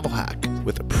money-saving travel hack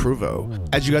with Pruvo.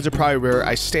 As you guys are probably aware,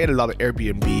 I stay at a lot of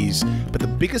Airbnbs, but the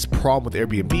biggest problem with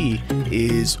Airbnb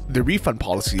is the refund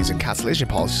policies and cancellation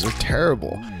policies are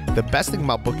terrible. The best thing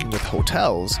about booking with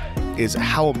hotels is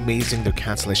how amazing their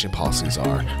cancellation policies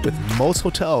are. With most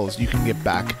hotels, you can get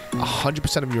back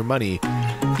 100% of your money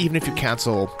even if you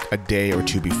cancel a day or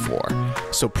two before.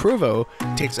 So Pruvo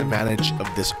takes advantage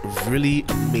of this really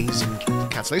amazing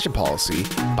cancellation policy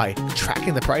by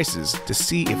tracking the prices to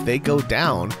see if they go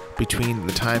down between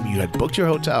the time you had booked your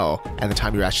hotel and the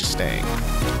time you're actually staying.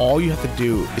 All you have to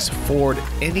do is forward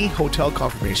any hotel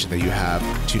confirmation that you have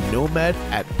to Nomad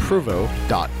at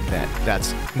Pruvo.net.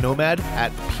 That's Nomad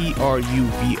at Pruvo.net.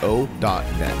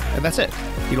 And that's it.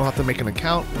 You don't have to make an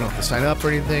account. You don't have to sign up or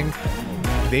anything.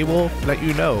 They will let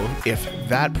you know if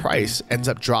that price ends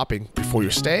up dropping before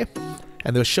your stay,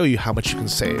 and they'll show you how much you can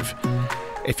save.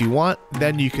 If you want,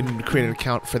 then you can create an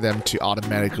account for them to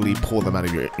automatically pull them out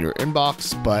of your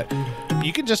inbox, but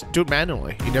you can just do it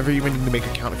manually. You never even need to make an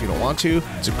account if you don't want to.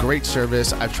 It's a great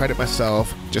service. I've tried it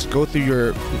myself. Just go through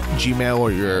your Gmail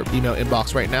or your email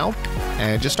inbox right now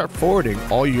and just start forwarding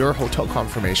all your hotel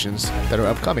confirmations that are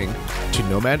upcoming to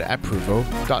Nomad at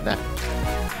Pruvo.net.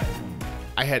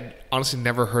 I had honestly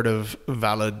never heard of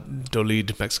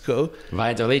Valladolid, Mexico.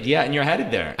 Valladolid, yeah, and you're headed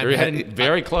there. You're heading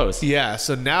very close. Yeah,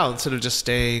 so now instead of just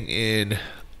staying in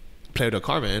Playa del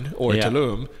Carmen or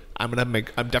Tulum, I'm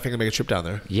definitely gonna make a trip down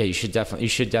there. Yeah, you should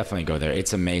definitely go there.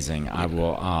 It's amazing. I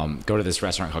will go to this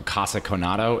restaurant called Casa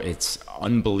Conado. It's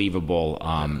unbelievable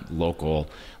local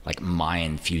like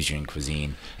Mayan fusion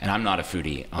cuisine, and I'm not a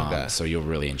foodie, so you'll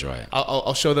really enjoy it.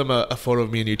 I'll show them a photo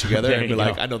of me and you together and be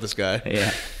like, I know this guy.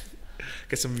 Yeah.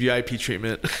 Get some VIP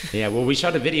treatment. Yeah, well, we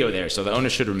shot a video there, so the owner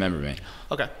should remember me.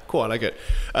 Okay, cool. I like it.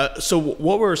 So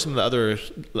what were some of the other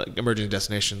emerging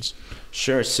destinations?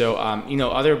 Sure. So,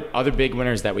 other big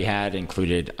winners that we had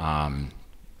included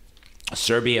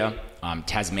Serbia,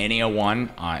 Tasmania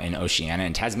won in Oceania.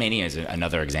 And Tasmania is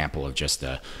another example of just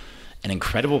an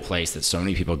incredible place that so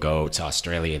many people go to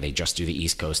Australia. They just do the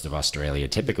east coast of Australia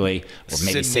typically, or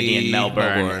maybe Sydney and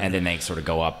Melbourne, and then they sort of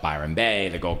go up Byron Bay,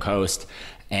 the Gold Coast.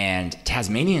 And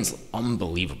Tasmania is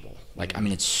unbelievable.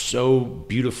 It's so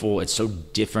beautiful. It's so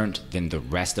different than the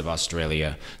rest of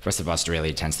Australia. The rest of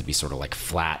Australia tends to be sort of like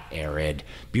flat, arid,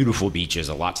 beautiful beaches,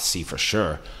 a lot to see for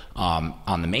sure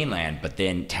on the mainland. But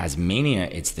then Tasmania,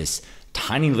 it's this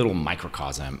tiny little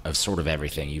microcosm of sort of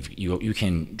everything. You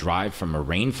can drive from a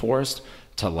rainforest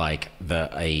to like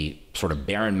a sort of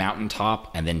barren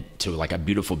mountaintop, and then to like a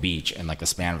beautiful beach in like the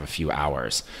span of a few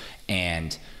hours.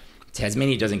 And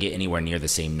Tasmania doesn't get anywhere near the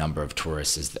same number of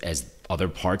tourists as other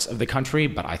parts of the country,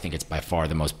 but I think it's by far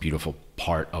the most beautiful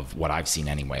part of what I've seen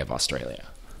anyway of Australia.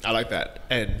 I like that.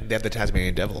 And they have the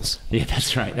Tasmanian devils. Yeah,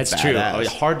 that's right. That's true.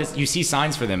 Hard to, you see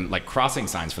signs for them, like crossing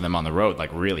signs for them on the road,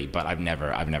 like really, but I've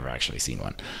never actually seen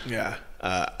one. Yeah.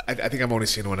 I think I've only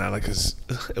seen one out because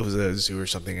it was a zoo or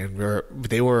something, and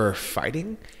they were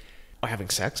fighting or having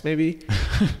sex maybe.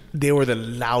 They were the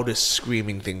loudest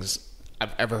screaming things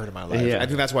I've ever heard in my life. Yeah. I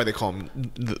think that's why they call them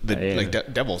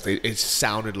devils. It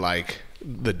sounded like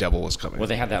the devil was coming. Well,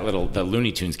 they had the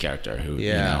Looney Tunes character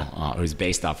who's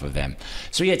based off of them.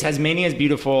 So yeah, Tasmania is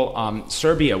beautiful.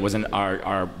 Serbia was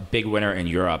our big winner in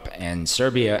Europe, and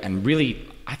Serbia, and really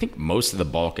I think most of the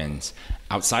Balkans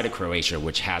outside of Croatia,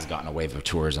 which has gotten a wave of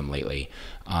tourism lately,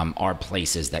 are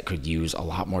places that could use a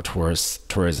lot more tourists,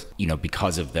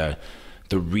 because of the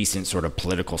recent sort of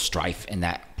political strife in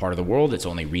that part of the world. It's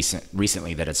only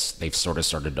recently that they've sort of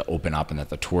started to open up and that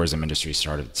the tourism industry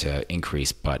started to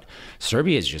increase. But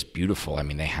Serbia is just beautiful. I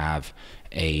mean, they have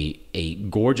a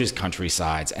gorgeous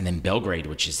countrysides, and then Belgrade,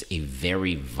 which is a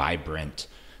very vibrant,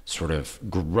 sort of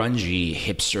grungy,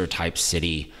 hipster type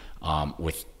city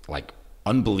with like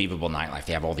unbelievable nightlife.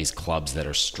 They have all these clubs that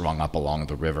are strung up along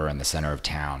the river in the center of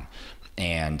town.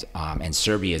 And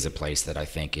Serbia is a place that I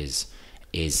think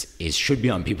should be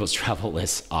on people's travel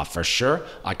lists for sure.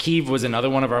 Kyiv was another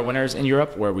one of our winners in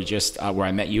Europe, where we just where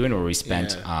I met you and where we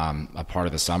spent a part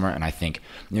of the summer. And I think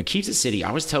Kyiv's a city. I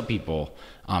always tell people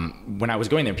when I was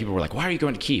going there, people were like, "Why are you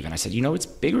going to Kyiv?" And I said, it's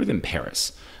bigger than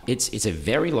Paris. It's a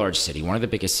very large city, one of the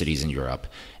biggest cities in Europe.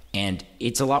 And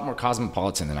it's a lot more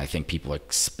cosmopolitan than I think people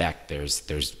expect.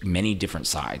 There's many different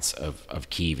sides of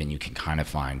Kyiv, and you can kind of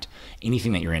find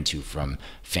anything that you're into, from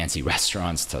fancy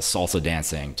restaurants to salsa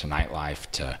dancing to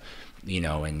nightlife to,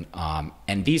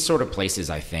 and these sort of places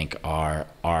I think are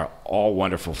all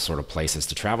wonderful sort of places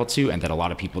to travel to, and that a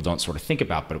lot of people don't sort of think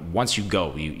about. But once you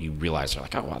go, you realize you're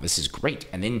like, oh wow, this is great.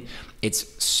 And then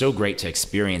it's so great to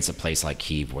experience a place like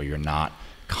Kyiv where you're not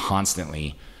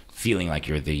constantly feeling like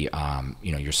you're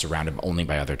you're surrounded only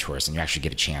by other tourists, and you actually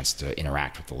get a chance to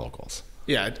interact with the locals.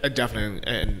 Yeah, definitely.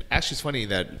 And actually, it's funny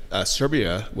that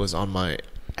Serbia was on my.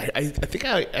 I think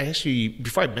I actually,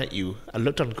 before I met you, I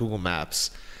looked on Google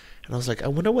Maps, and I was like, I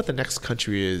wonder what the next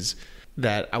country is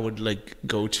that I would like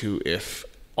go to if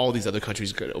all these other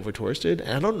countries get over touristed.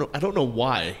 And I don't know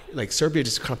why. Like Serbia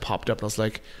just kind of popped up, and I was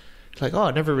like, oh,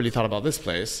 I never really thought about this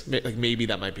place. Like maybe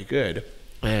that might be good.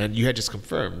 And you had just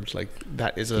confirmed like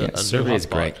that is a Serbia is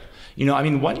great. You know, I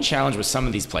mean, one challenge with some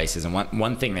of these places, and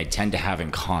one thing they tend to have in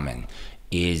common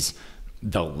is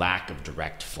the lack of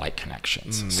direct flight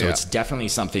connections. So it's definitely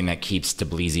something that keeps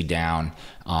Tbilisi down,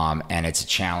 and it's a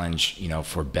challenge, you know,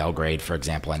 for Belgrade, for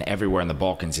example, and everywhere in the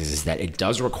Balkans is that it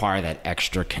does require that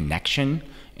extra connection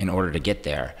in order to get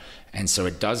there. And so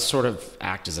it does sort of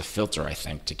act as a filter, I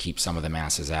think, to keep some of the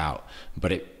masses out.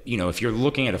 But it, you know, if you're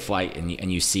looking at a flight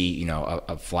and you see, you know,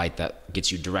 a flight that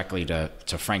gets you directly to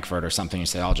Frankfurt or something, you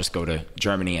say, I'll just go to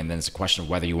Germany, and then it's a question of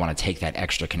whether you want to take that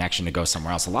extra connection to go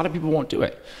somewhere else. A lot of people won't do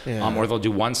it, or they'll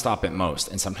do one stop at most.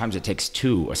 And sometimes it takes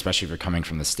two, especially if you're coming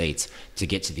from the States, to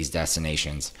get to these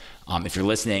destinations. If you're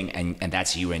listening and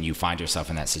that's you and you find yourself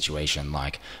in that situation,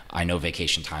 like, I know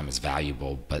vacation time is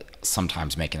valuable, but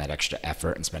sometimes making that extra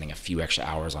effort and spending a few extra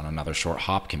hours on another short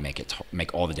hop can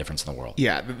make all the difference in the world.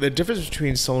 Yeah, the difference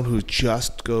between someone who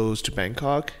just goes to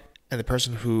Bangkok and the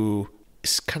person who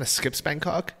kind of skips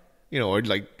Bangkok, you know, or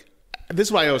like, this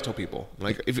is what I always tell people.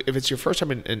 Like, if it's your first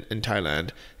time in Thailand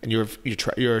and you're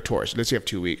a tourist, let's say you have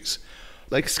 2 weeks,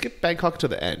 like skip Bangkok to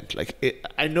the end. Like,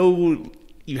 I know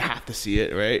you have to see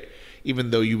it, right?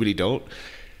 Even though you really don't.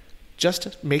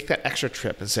 Just make that extra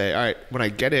trip and say, all right, when I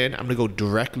get in, I'm going to go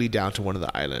directly down to one of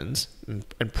the islands,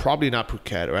 and probably not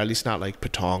Phuket, or at least not like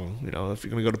Patong. You know, if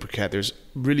you're going to go to Phuket, there's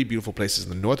really beautiful places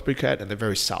in the North Phuket and the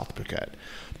very South Phuket.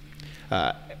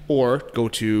 Or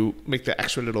make the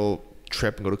extra little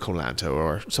trip and go to Koh Lanta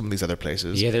or some of these other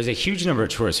places. Yeah, there's a huge number of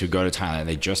tourists who go to Thailand.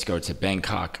 They just go to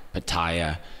Bangkok,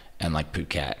 Pattaya, and like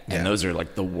Phuket, and those are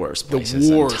like the worst places.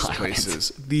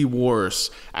 The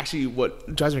worst. Actually,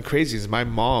 what drives me crazy is my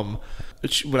mom.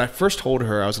 When I first told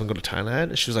her I was gonna go to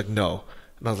Thailand, she was like, "No,"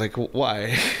 and I was like,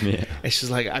 "Why?" Yeah. And she's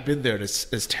like, "I've been there, and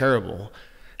it's terrible."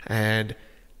 And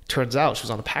turns out she was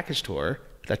on a package tour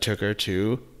that took her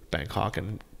to Bangkok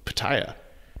and Pattaya.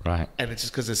 Right. And it's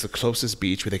just because it's the closest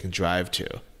beach where they can drive to,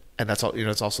 and that's all. You know,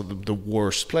 it's also the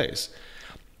worst place.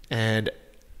 And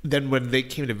then when they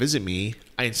came to visit me,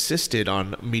 I insisted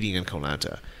on meeting in Koh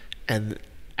Lanta. And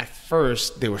at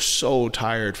first, they were so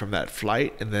tired from that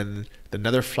flight, and then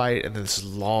another flight, and then this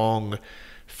long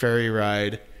ferry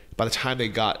ride. By the time they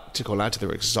got to Koh Lanta, they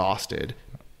were exhausted.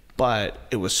 But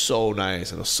it was so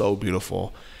nice, and it was so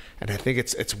beautiful. And I think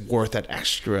it's worth that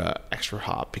extra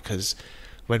hop, because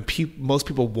when most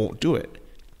people won't do it.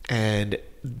 And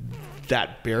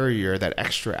that barrier, that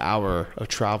extra hour of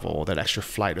travel, that extra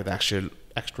flight, or that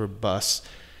extra bus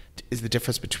is the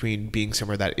difference between being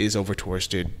somewhere that is over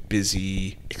touristed,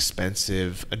 busy,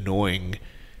 expensive, annoying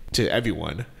to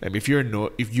everyone. I mean, if you're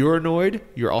annoyed,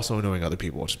 you're also annoying other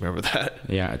people. Just remember that.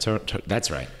 Yeah,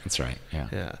 that's right.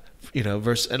 Yeah. You know,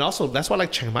 and also that's why I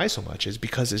like Chiang Mai so much, is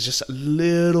because it's just a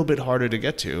little bit harder to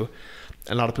get to,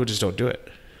 and a lot of people just don't do it.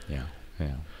 Yeah.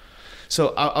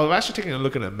 So I'm actually taking a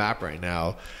look at a map right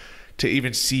now to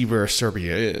even see where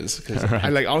Serbia is, because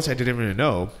honestly, I didn't even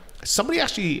know. Somebody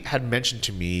actually had mentioned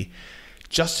to me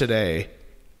just today,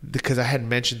 because I had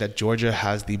mentioned that Georgia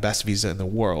has the best visa in the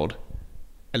world,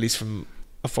 at least from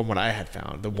what I had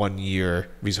found, the 1 year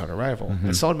visa on arrival. Mm-hmm.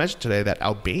 And someone mentioned today that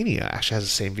Albania actually has the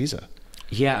same visa.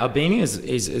 Yeah, Albania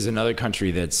is another country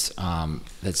that's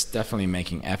definitely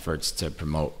making efforts to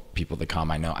promote people to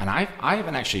come. I know, and I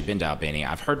haven't actually been to Albania.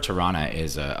 I've heard Tirana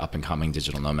is a up and coming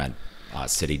digital nomad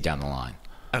city down the line.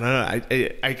 I don't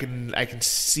know. I can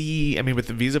see. I mean, with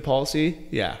the visa policy,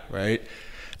 yeah, right.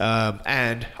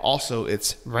 And also,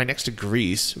 it's right next to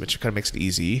Greece, which kind of makes it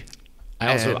easy.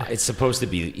 It's supposed to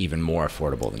be even more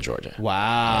affordable than Georgia.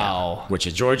 Wow. Yeah.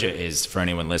 Which Georgia is, for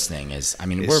anyone listening, it's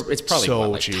probably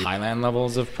so cheap. Thailand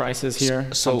levels of prices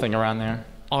here, something around there.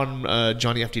 On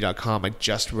JohnnyFD.com, I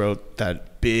just wrote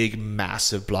that big,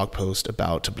 massive blog post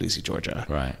about Tbilisi, Georgia.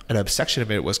 Right. And a section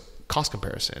of it was cost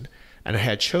comparison. And I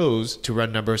had chose to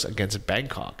run numbers against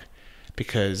Bangkok,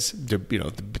 because the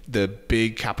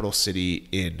big capital city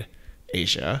in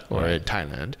Asia or in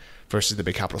Thailand versus the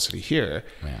big capital city here.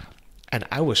 Yeah. And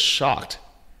I was shocked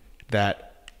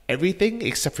that everything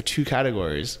except for 2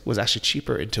 categories was actually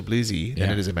cheaper in Tbilisi than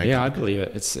it is in Bangkok. Yeah, I believe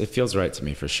it. It feels right to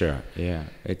me for sure. Yeah,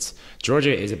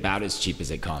 Georgia is about as cheap as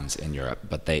it comes in Europe,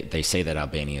 but they say that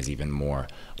Albania is even more.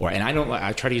 And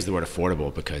I try to use the word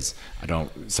affordable because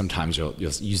sometimes you'll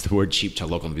use the word cheap to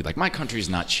local and be like, my country's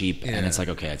not cheap, and it's like,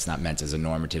 okay, it's not meant as a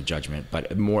normative judgment,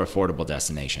 but a more affordable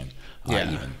destination.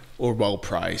 Even. Or well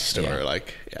priced, or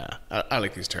I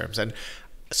like these terms. And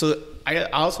so I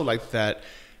also like that.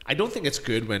 I don't think it's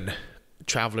good when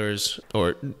travelers,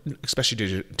 or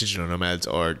especially digital nomads,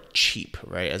 are cheap,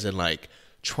 right? As in like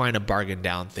trying to bargain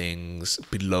down things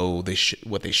below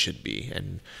what they should be,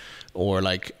 or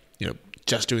like,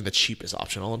 just doing the cheapest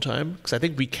option all the time. Because I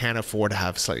think we can afford to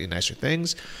have slightly nicer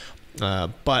things,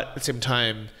 but at the same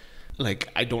time, like,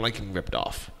 I don't like getting ripped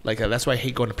off. Like, that's why I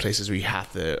hate going to places where you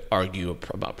have to argue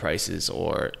about prices,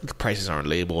 or the prices aren't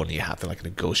labeled and you have to like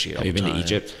negotiate all the time. Have you been to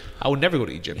Egypt? I would never go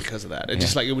to Egypt because of that. It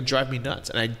just like, it would drive me nuts,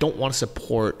 and I don't want to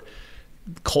support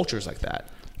cultures like that.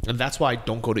 And that's why I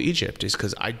don't go to Egypt, is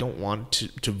because I don't want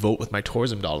to vote with my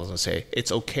tourism dollars and say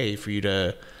it's okay for you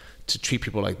to treat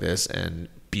people like this and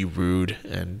be rude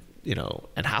and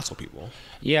hassle people.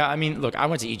 Yeah, I mean, look, I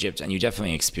went to Egypt, and you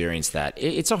definitely experienced that.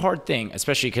 It's a hard thing,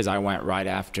 especially because I went right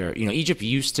after. Egypt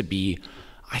used to be,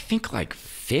 I think, like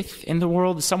 5th in the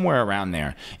world, somewhere around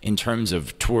there, in terms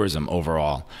of tourism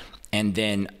overall. And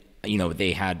then,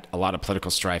 they had a lot of political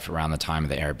strife around the time of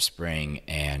the Arab Spring,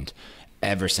 and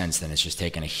ever since then, it's just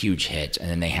taken a huge hit.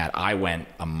 And then I went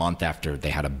a month after they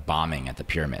had a bombing at the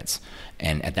pyramids.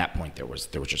 And at that point, there was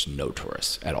just no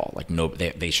tourists at all. Like,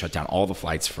 they shut down all the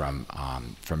flights from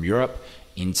Europe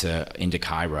into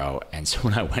Cairo. And so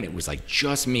when I went, it was like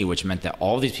just me, which meant that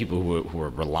all these people who were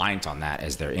reliant on that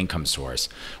as their income source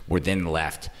were then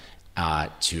left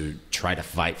to try to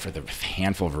fight for the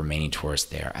handful of remaining tourists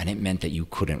there. And it meant that you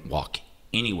couldn't walk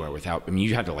anywhere without,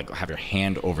 you had to like have your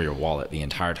hand over your wallet the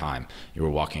entire time you were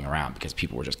walking around, because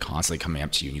people were just constantly coming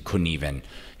up to you, and you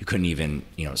couldn't even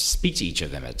speak to each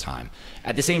of them at a time.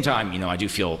 At the same time, I do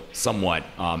feel somewhat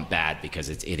bad, because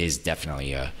it is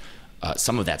definitely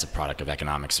some of that's a product of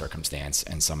economic circumstance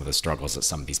and some of the struggles that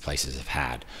some of these places have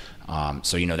had.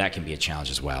 So that can be a challenge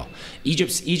as well.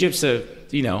 Egypt's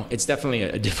it's definitely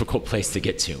a difficult place to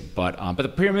get to, but the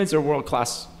pyramids are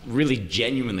world-class, really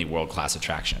genuinely world-class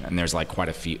attraction, and there's like quite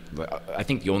a few. I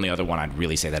think the only other one I'd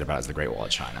really say that about is the Great Wall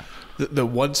of China. The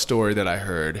one story that I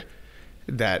heard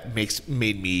that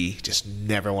made me just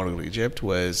never want to go to Egypt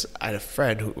was, I had a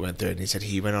friend who went there, and he said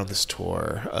he went on this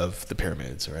tour of the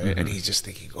pyramids, right? Mm-hmm. And he's just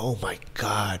thinking, oh my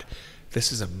God,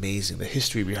 this is amazing. The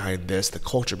history behind this, the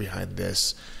culture behind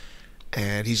this.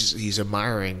 And he's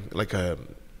admiring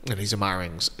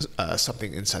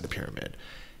something inside the pyramid.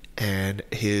 And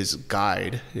his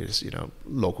guide, his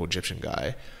local Egyptian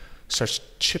guy, starts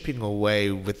chipping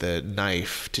away with a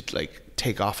knife to like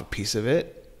take off a piece of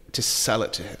it to sell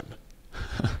it to him.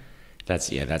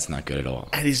 That's not good at all.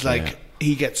 And he's like,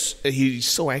 he's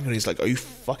so angry. He's like, are you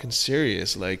fucking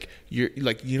serious? Like, you're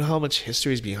like, how much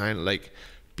history is behind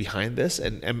this?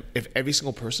 And if every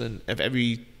single person, if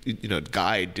every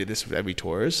guide did this with every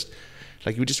tourist,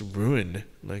 like, you would just ruin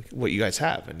like what you guys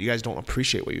have, and you guys don't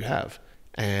appreciate what you have.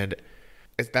 And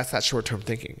that's that short-term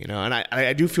thinking, And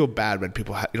I do feel bad when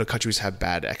people countries have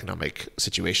bad economic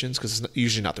situations, because it's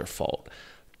usually not their fault.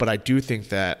 But I do think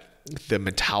that the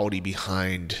mentality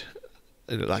behind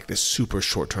like this super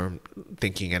short-term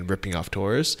thinking and ripping off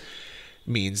tourists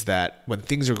means that when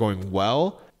things are going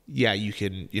well, yeah, you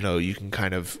can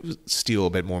kind of steal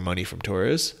a bit more money from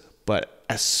tourists, but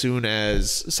as soon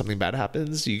as something bad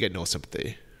happens, you get no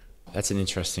sympathy. That's an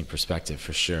interesting perspective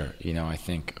for sure. I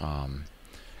think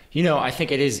I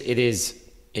think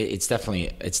it's definitely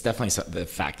the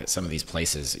fact that some of these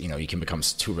places, you can become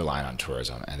too reliant on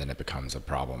tourism, and then it becomes a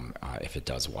problem if it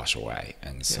does wash away.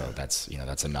 And so that's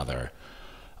another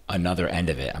end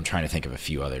of it. I'm trying to think of a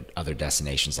few other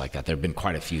destinations like that. There have been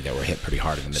quite a few that were hit pretty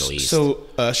hard in the Middle East. So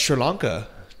Sri Lanka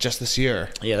just this year.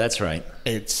 Yeah, that's right.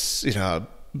 It's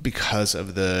because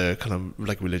of the kind of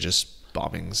like religious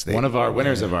bombings. One of our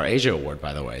winners of our Asia Award,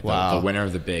 by the way. Wow. The winner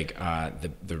of the big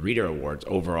the Reader Awards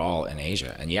overall in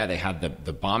Asia. And yeah, they had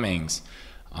the bombings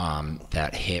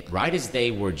that hit right as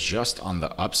they were just on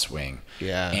the upswing.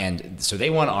 Yeah. And so they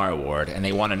won our award, and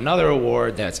they won another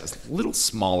award that's a little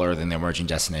smaller than the Emerging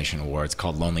Destination Awards,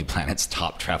 called Lonely Planet's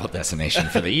Top Travel Destination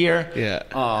for the year. Yeah.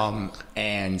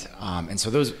 And so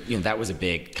those, that was a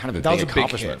big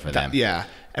accomplishment for them. Yeah.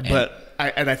 But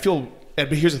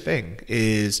here's the thing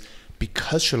is,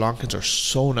 because Sri Lankans are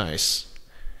so nice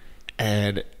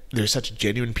and they're such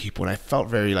genuine people, and I felt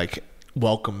very like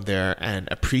welcome there and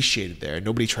appreciated there.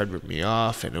 Nobody tried to rip me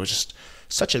off, and it was just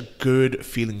such a good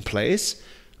feeling place.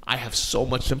 I have so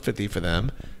much sympathy for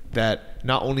them that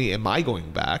not only am I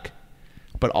going back,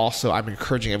 but also I'm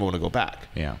encouraging everyone to go back.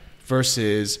 Yeah.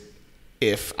 Versus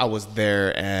if I was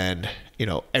there and, you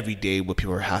know, every day where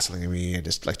people were hassling me and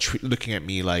just like looking at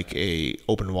me like a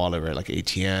open wallet or like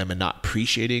ATM and not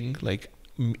appreciating like,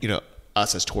 you know,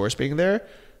 us as tourists being there,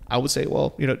 I would say,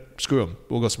 well, you know, screw them.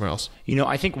 We'll go somewhere else. You know,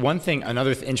 I think one thing,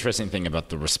 another interesting thing about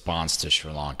the response to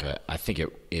Sri Lanka, I think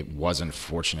it was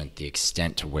unfortunate the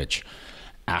extent to which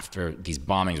after these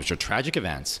bombings, which are tragic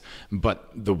events, but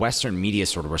the Western media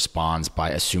sort of responds by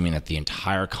assuming that the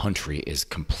entire country is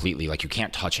completely, like, you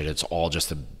can't touch it. It's all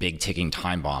just a big ticking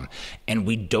time bomb. And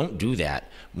we don't do that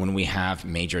when we have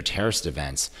major terrorist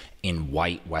events in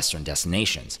white Western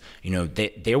destinations. You know,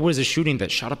 there was a shooting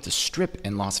that shot up the Strip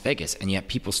in Las Vegas, and yet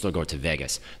people still go to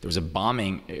Vegas. There was a a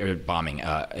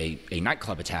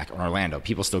nightclub attack in Orlando.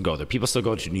 People still go there. People still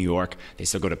go to New York. They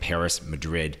still go to Paris,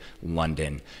 Madrid,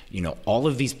 London. You know, all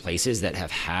of these places that have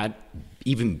had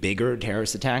even bigger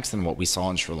terrorist attacks than what we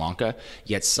saw in Sri Lanka,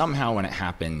 yet somehow when it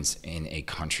happens in a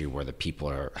country where the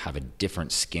people have a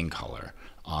different skin color,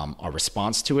 our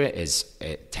response to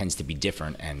it tends to be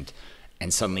different, and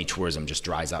suddenly tourism just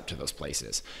dries up to those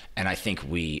places. And I think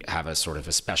we have a sort of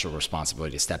a special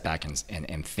responsibility to step back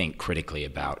and think critically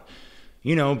about,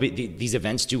 you know, these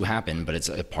events do happen, but it's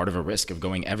a part of a risk of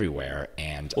going everywhere.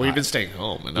 Or even staying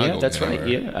home. And not going that's anywhere.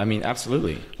 right. Yeah, I mean,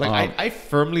 absolutely. Like, I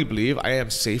firmly believe I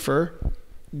am safer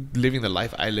living the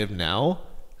life I live now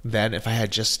than if I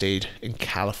had just stayed in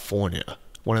California,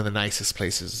 one of the nicest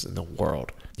places in the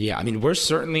world. Yeah, I mean, we're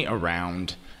certainly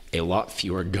around a lot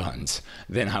fewer guns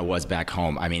than I was back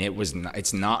home. I mean,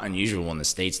 it's not unusual in the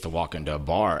States to walk into a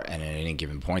bar and at any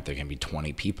given point there can be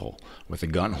 20 people with a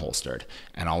gun holstered,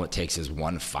 and all it takes is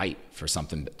one fight for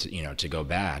something to go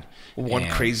bad. One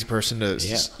crazy person to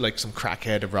like some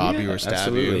crackhead to rob you or stab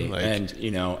absolutely. you. Like,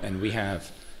 And we have,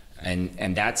 and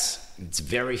it's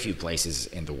very few places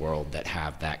in the world that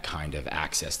have that kind of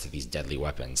access to these deadly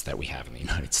weapons that we have in the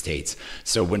United States.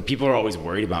 So when people are always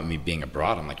worried about me being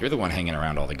abroad, I'm like, you're the one hanging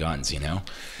around all the guns, you know?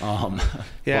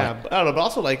 yeah, but I don't know, but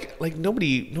also like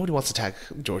nobody wants to attack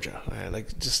Georgia. Right?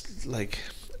 Like, just like,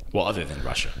 well, other than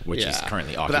Russia, which is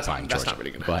currently occupying Georgia. That's not really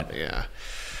gonna happen. Yeah,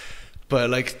 but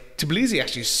like Tbilisi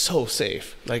actually is so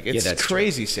safe. Like, it's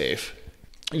crazy safe.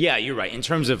 Yeah, you're right. In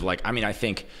terms of like, I mean, I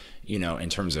think, you know, in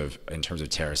terms of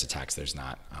terrorist attacks, there's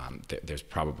not, there's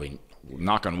probably,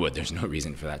 knock on wood, there's no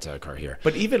reason for that to occur here.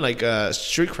 But even like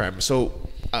street crime. So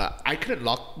I couldn't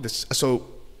lock this. So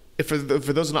for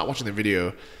those not watching the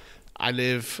video, I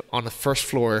live on the first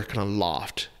floor kind of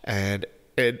loft, and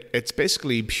it's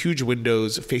basically huge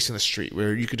windows facing the street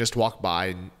where you can just walk by,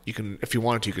 and you can, if you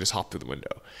wanted to, you could just hop through the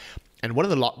window. And one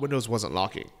of the windows wasn't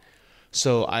locking.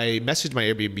 So I messaged my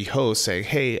Airbnb host saying,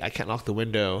 hey, I can't lock the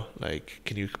window. Like,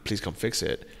 can you please come fix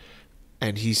it?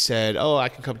 And he said, oh, I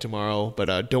can come tomorrow,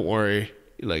 but don't worry.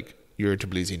 Like, you're in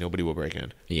Tbilisi, nobody will break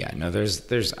in. Yeah, no,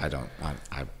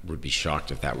 I would be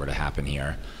shocked if that were to happen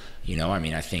here. You know, I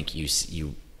mean, I think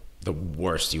the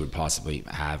worst you would possibly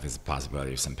have is the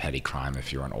possibility of some petty crime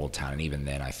if you're in Old Town, and even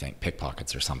then, I think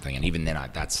pickpockets or something. And even then,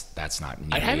 that's not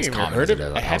nearly as common as it is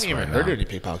elsewhere. I haven't even heard of any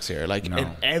pickpockets here. Like,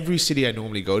 in every city I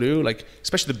normally go to, like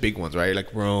especially the big ones, right?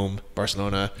 Like Rome,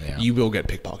 Barcelona, you will get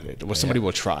pickpocketed, or somebody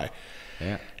will try.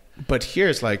 Yeah. But here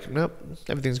it's like, nope,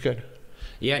 everything's good.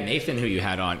 Yeah, Nathan, who you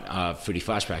had on Foodie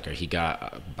Flashbacker, he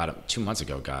got about 2 months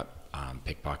ago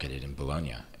pickpocketed in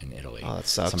Bologna in Italy. Oh, that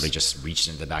sucks. Somebody just reached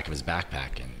into the back of his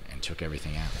backpack and took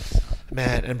everything out. So.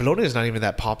 Man, and Bologna is not even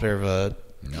that popular of a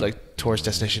like tourist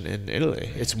destination in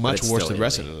Italy. It's much worse than the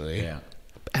rest of Italy. Yeah.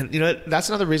 And you know, that's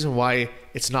another reason why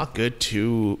it's not good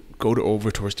to go to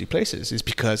over touristy places, is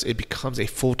because it becomes a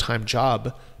full-time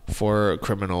job for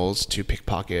criminals to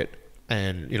pickpocket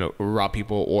and, you know, rob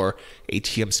people, or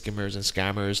ATM skimmers and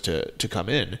scammers to come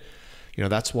in. You know,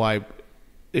 that's why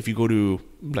if you go to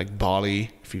like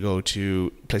Bali, if you go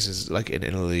to places like in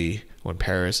Italy or in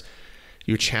Paris,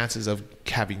 your chances of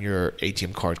having your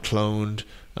ATM card cloned,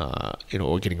 you know,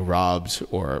 or getting robbed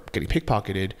or getting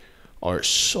pickpocketed are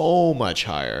so much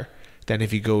higher than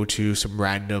if you go to some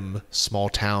random small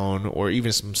town or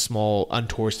even some small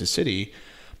untouristed city.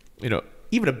 You know,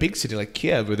 even a big city like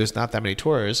Kiev where there's not that many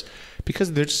tourists,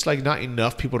 because there's just like not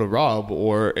enough people to rob,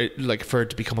 or like for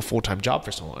it to become a full-time job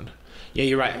for someone. Yeah,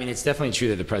 you're right. I mean, it's definitely true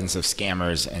that the presence of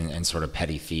scammers and sort of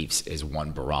petty thieves is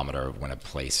one barometer of when a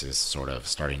place is sort of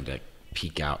starting to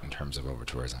peak out in terms of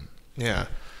over-tourism. Yeah.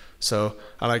 So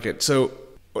I like it. So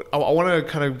I want to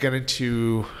kind of get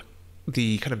into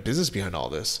the kind of business behind all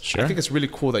this. Sure. I think it's really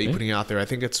cool that you're putting it out there. I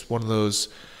think it's one of those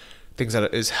things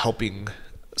that is helping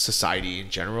society in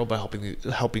general by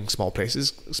helping small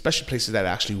places, especially places that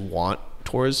actually want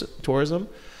tourism.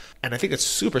 And I think it's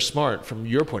super smart from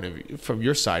your point of view, from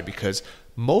your side, because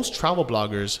most travel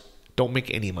bloggers don't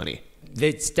make any money.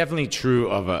 It's definitely true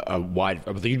of a wide.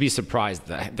 You'd be surprised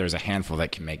that there's a handful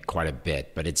that can make quite a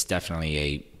bit, but it's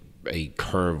definitely a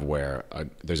curve where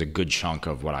there's a good chunk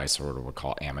of what I sort of would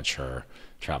call amateur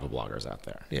travel bloggers out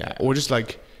there. Yeah. Or just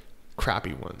like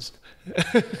crappy ones.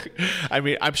 I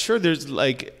mean, I'm sure there's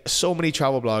like so many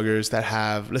travel bloggers that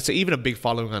have, let's say, even a big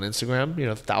following on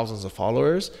Instagram, thousands of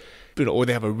followers, or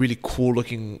they have a really cool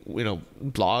looking,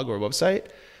 blog or website,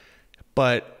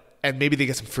 and maybe they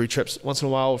get some free trips once in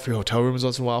a while, or free hotel rooms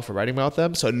once in a while for writing about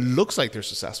them. So it looks like they're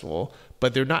successful,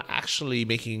 but they're not actually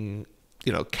making,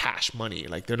 cash money.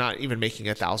 Like they're not even making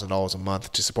 $1,000 a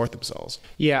month to support themselves.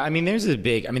 Yeah. I mean, there's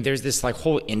this like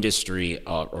whole industry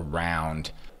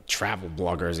around travel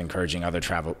bloggers encouraging other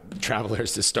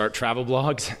travelers to start travel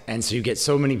blogs. And so you get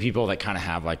so many people that kind of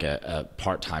have like a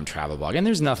part-time travel blog, and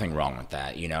there's nothing wrong with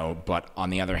that, but on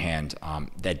the other hand,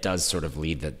 that does sort of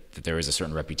lead that there is a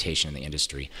certain reputation in the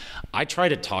industry. I try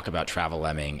to talk about Travel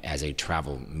Lemming as a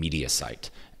travel media site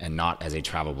and not as a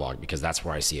travel blog, because that's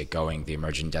where I see it going. The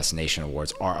Emerging Destination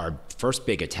Awards are our first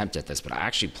big attempt at this, but I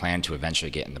actually plan to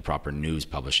eventually get in the proper news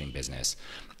publishing business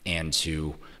and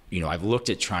to, I've looked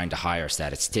at trying to hire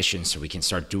statisticians so we can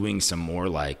start doing some more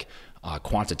like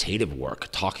quantitative work,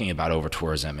 talking about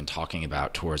over-tourism and talking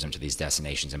about tourism to these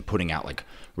destinations and putting out like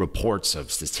reports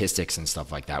of statistics and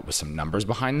stuff like that with some numbers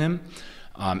behind them.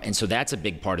 And so that's a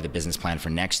big part of the business plan for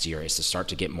next year, is to start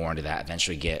to get more into that,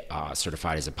 eventually get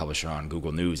certified as a publisher on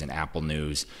Google News and Apple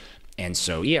News. And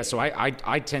so,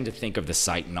 I tend to think of the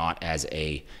site not as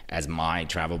my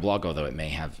travel blog, although it may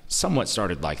have somewhat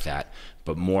started like that,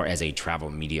 but more as a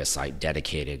travel media site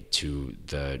dedicated to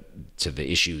the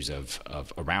issues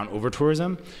of around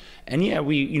over-tourism.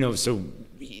 And so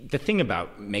the thing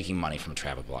about making money from a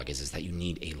travel blog is that you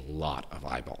need a lot of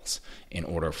eyeballs in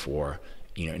order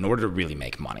to really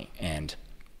make money. And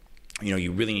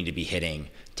you really need to be hitting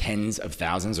tens of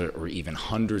thousands or even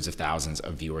hundreds of thousands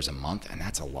of viewers a month, and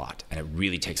that's a lot. And it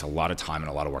really takes a lot of time and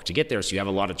a lot of work to get there. So you have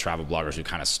a lot of travel bloggers who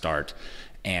kind of start,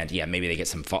 and maybe they get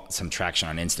some traction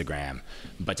on Instagram,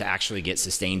 but to actually get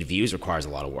sustained views requires a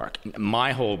lot of work.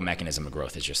 My whole mechanism of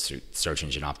growth is just through search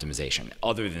engine optimization,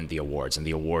 other than the awards, and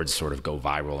the awards sort of go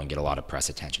viral and get a lot of press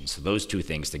attention. So those two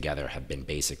things together have been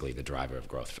basically the driver of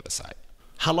growth for the site.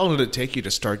 How long did it take you to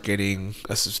start getting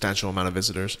a substantial amount of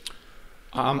visitors?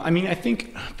 I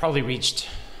think probably reached,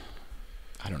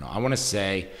 I want to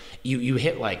say you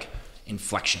hit like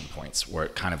inflection points where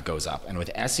it kind of goes up. And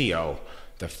with SEO,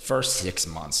 the first 6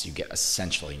 months, you get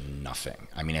essentially nothing.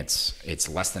 I mean, it's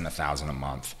less than 1,000 a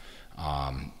month.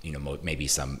 Maybe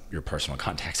your personal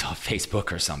contacts off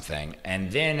Facebook or something.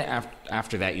 And then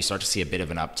after that, you start to see a bit of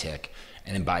an uptick.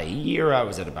 And then by a year, I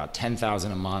was at about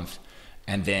 10,000 a month.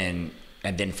 And then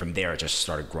from there, it just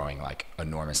started growing like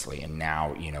enormously. And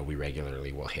now, we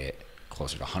regularly will hit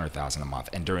closer to 100,000 a month.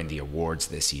 And during the awards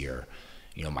this year,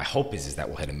 my hope is that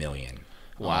we'll hit 1 million.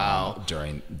 Wow.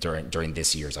 During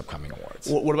this year's upcoming awards.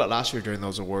 What about last year during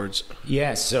those awards?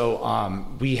 Yeah,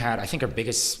 so we had, I think our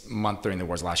biggest month during the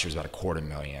awards last year was about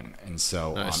 250,000. And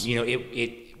so, nice.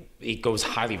 It goes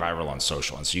highly viral on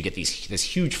social. And so you get this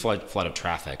huge flood of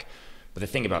traffic. But the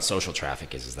thing about social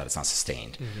traffic is that it's not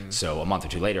sustained. Mm-hmm. So a month or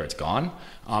two later, it's gone.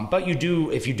 But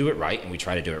if you do it right, and we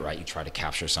try to do it right, you try to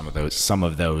capture some of those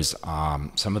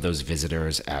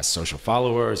visitors as social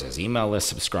followers, as email list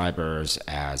subscribers,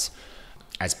 as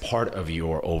part of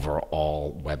your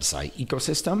overall website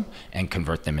ecosystem, and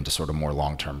convert them into sort of more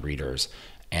long-term readers.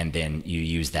 And then you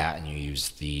use that, and you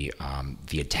use the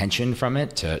attention from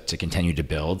it to continue to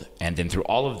build. And then through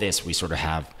all of this,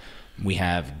 we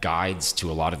have guides to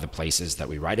a lot of the places that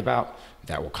we write about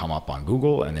that will come up on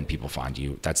Google, and then people find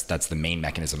you. That's the main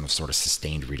mechanism of sort of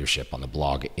sustained readership on the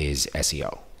blog is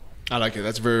SEO. I like it.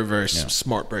 That's very, very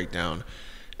smart breakdown.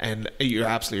 And you're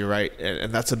absolutely right.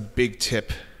 And that's a big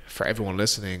tip for everyone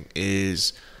listening,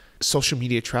 is social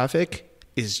media traffic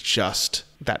is just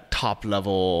that top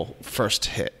level first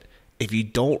hit. If you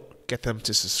don't get them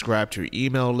to subscribe to your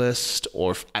email list,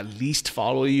 or at least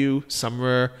follow you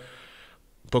somewhere,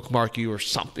 bookmark you or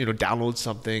something, download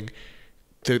something,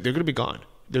 they're going to be gone.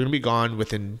 They're going to be gone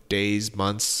within days,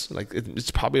 months. Like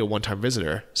it's probably a one-time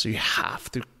visitor. So you have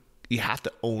to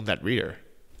own that reader.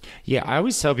 Yeah, I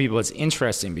always tell people it's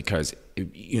interesting because,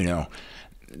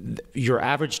 your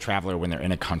average traveler, when they're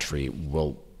in a country,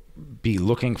 will be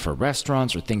looking for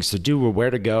restaurants or things to do or where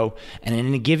to go. And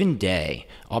in a given day,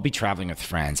 I'll be traveling with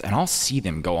friends and I'll see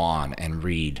them go on and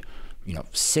read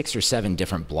 6 or 7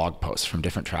 different blog posts from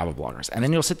different travel bloggers. And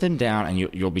then you'll sit them down and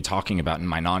you'll be talking about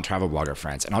my non-travel blogger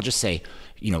friends. And I'll just say,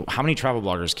 how many travel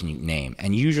bloggers can you name?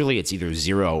 And usually it's either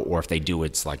 0, or if they do,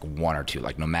 it's like 1 or 2,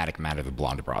 like Nomadic, Matter, the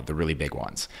Blonde Abroad, the really big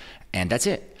ones. And that's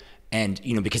it. And,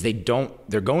 because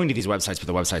they're going to these websites, but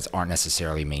the websites aren't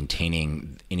necessarily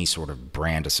maintaining any sort of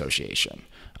brand association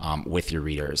with your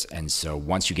readers. And so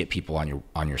once you get people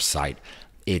on your site,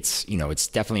 it's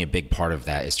definitely a big part of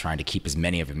that is trying to keep as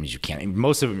many of them as you can. And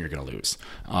most of them you're going to lose,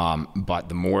 but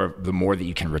the more that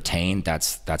you can retain,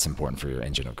 that's important for your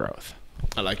engine of growth.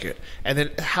 I like it. And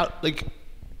then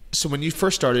so when you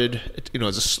first started,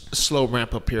 as a slow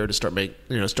ramp up here to start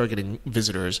getting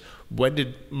visitors, when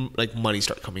did money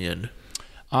start coming in?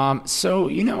 So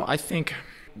I think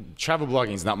travel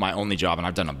blogging is not my only job, and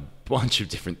I've done a bunch of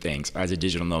different things as a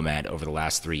digital nomad over the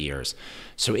last 3 years.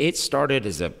 So it started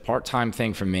as a part-time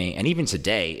thing for me, and even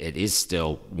today it is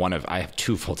still I have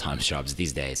 2 full-time jobs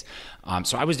these days.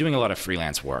 So I was doing a lot of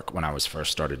freelance work when I was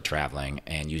first started traveling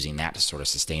and using that to sort of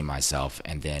sustain myself.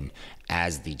 And then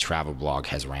as the travel blog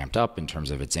has ramped up in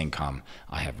terms of its income,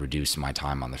 I have reduced my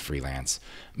time on the freelance.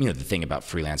 The thing about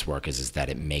freelance work is that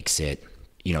it makes it,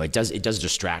 it does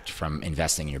distract from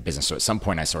investing in your business. So at some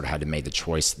point I sort of had to make the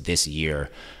choice this year,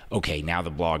 okay, now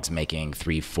the blog's making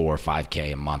 3, 4,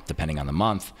 5K a month, depending on the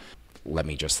month. Let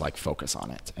me just focus on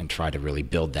it and try to really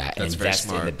build that and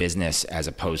invest in the business, as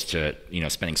opposed to,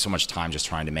 spending so much time just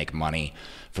trying to make money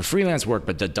for freelance work,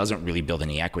 but that doesn't really build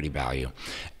any equity value.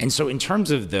 And so in terms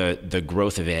of the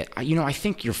growth of it, I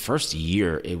think your first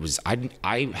year,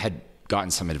 I had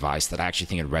gotten some advice that I actually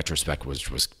think in retrospect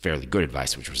was fairly good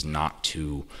advice, which was not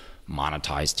to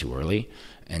monetize too early.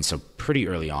 And so pretty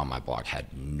early on, my blog had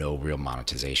no real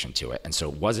monetization to it. And so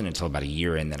it wasn't until about a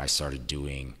year in that I started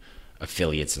doing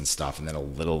affiliates and stuff. And then a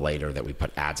little later that we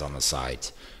put ads on the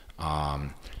site.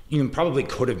 Probably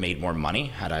could have made more money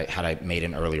had I made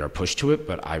an earlier push to it,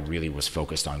 but I really was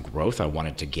focused on growth. I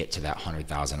wanted to get to that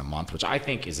 100,000 a month, which I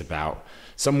think is about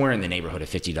somewhere in the neighborhood of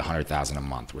 50 to 100,000 a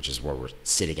month, which is where we're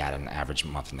sitting at an average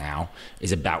month now,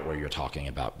 is about where you're talking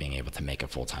about being able to make a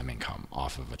full-time income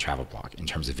off of a travel blog in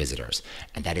terms of visitors.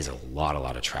 And that is a lot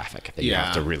of traffic that you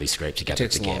have to really scrape together.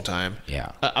 It takes a long time.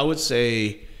 Yeah. I would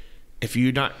say if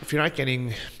you're not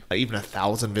getting even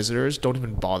 1,000 visitors, don't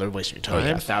even bother wasting your time. Oh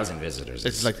yeah, 1,000 visitors.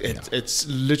 It's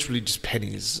literally just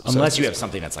pennies. Unless you have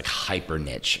something that's hyper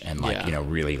niche and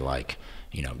really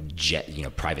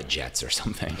private jets or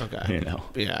something. Okay.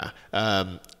 Yeah.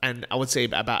 And I would say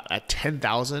about at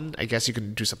 10,000, I guess you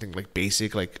can do something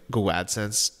basic, like Google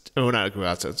AdSense. Oh, not Google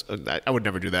AdSense. I would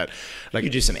never do that. You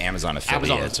do some Amazon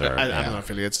affiliates. Amazon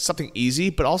affiliates. Something easy,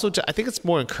 but also I think it's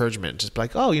more encouragement. Just be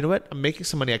oh, you know what? I'm making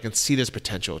some money. I can see there's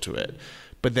potential to it.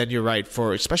 But then you're right,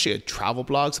 for especially a travel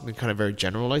blog, something kind of very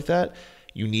general like that,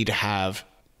 you need to have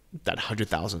that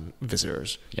 100,000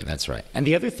 visitors. Yeah, that's right. And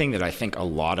the other thing that I think a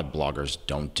lot of bloggers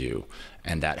don't do,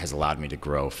 and that has allowed me to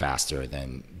grow faster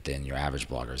than your average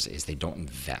bloggers, is they don't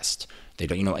invest. They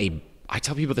don't, I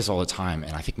tell people this all the time,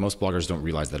 and I think most bloggers don't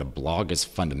realize that a blog is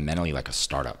fundamentally like a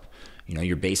startup.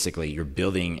 You're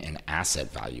building an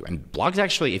asset value. And blogs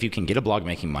actually, if you can get a blog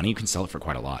making money, you can sell it for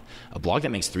quite a lot. A blog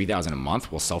that makes $3,000 a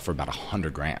month will sell for about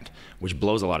 $100,000, which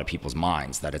blows a lot of people's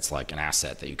minds that it's like an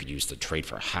asset that you could use to trade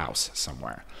for a house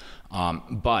somewhere.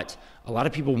 But a lot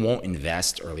of people won't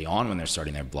invest early on when they're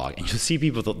starting their blog. And you'll see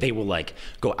people, they will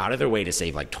go out of their way to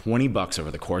save $20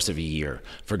 over the course of a year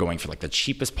for going for the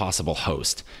cheapest possible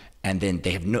host. And then they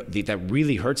have that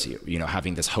really hurts you,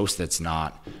 having this host that's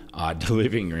not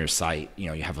delivering your site.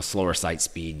 You have a slower site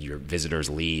speed, your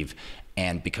visitors leave.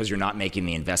 And because you're not making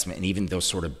the investment in even those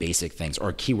sort of basic things, or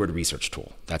a keyword research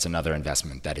tool, that's another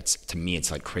investment that to me,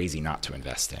 it's crazy not to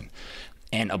invest in.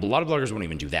 And a lot of bloggers won't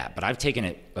even do that, but I've taken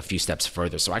it a few steps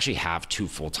further. So I actually have 2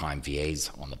 full-time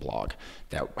VAs on the blog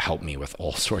that help me with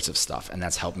all sorts of stuff. And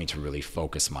that's helped me to really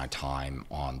focus my time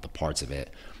on the parts of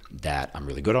it that I'm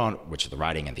really good on, which are the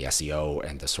writing and the SEO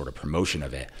and the sort of promotion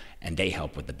of it. And they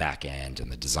help with the back end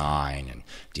and the design and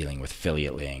dealing with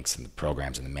affiliate links and the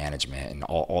programs and the management and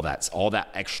all that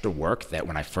extra work that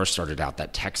when I first started out,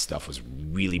 that tech stuff was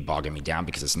really bogging me down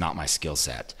because it's not my skill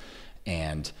set.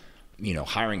 And,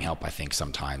 hiring help, I think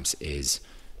sometimes is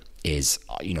as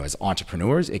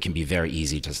entrepreneurs, it can be very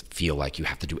easy to feel like you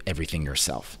have to do everything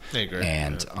yourself. I agree.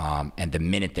 And the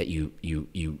minute that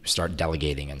you start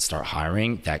delegating and start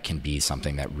hiring, that can be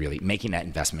something that really, making that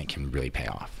investment can really pay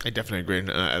off. I definitely agree.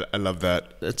 And I love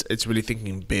that. It's really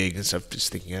thinking big instead of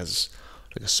just thinking as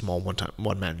a small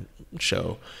one-man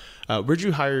show. Where'd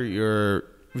you hire your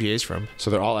VAs from? So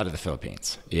they're all out of the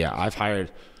Philippines. Yeah, I've hired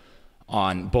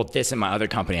on both this and my other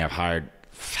company, I've hired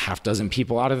half dozen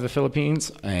people out of the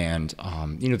Philippines. And,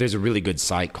 there's a really good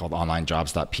site called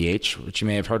onlinejobs.ph, which you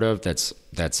may have heard of. That's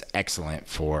excellent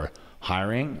for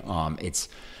hiring. It's,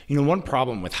 one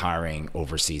problem with hiring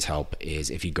overseas help is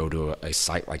if you go to a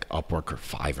site like Upwork or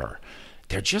Fiverr,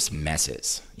 they're just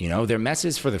messes. They're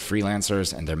messes for the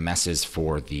freelancers and they're messes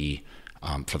for the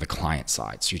client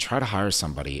side. So you try to hire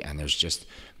somebody and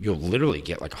you'll literally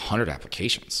get like 100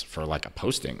 applications for like a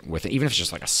posting even if it's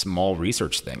just like a small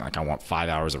research thing. Like I want 5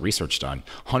 hours of research done,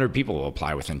 100 people will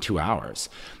apply within 2 hours.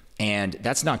 And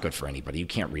that's not good for anybody. You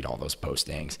can't read all those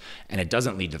postings and it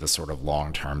doesn't lead to the sort of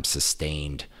long-term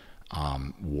sustained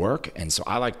work. And so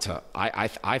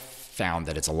I found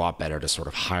that it's a lot better to sort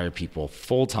of hire people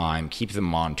full-time, keep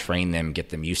them on, train them, get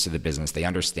them used to the business. They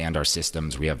understand our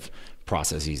systems. We have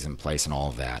processes in place and all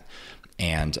of that.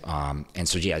 And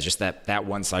so, yeah, just that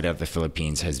one side of the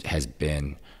Philippines has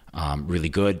been really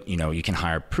good. You can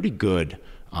hire pretty good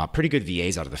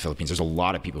VAs out of the Philippines. There's a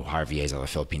lot of people who hire VAs out of the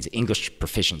Philippines. The English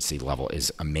proficiency level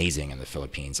is amazing in the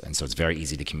Philippines, and so it's very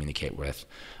easy to communicate with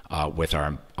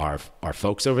our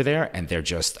folks over there. And they're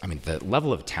just, the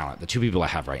level of talent, the two people I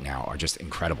have right now are just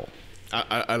incredible.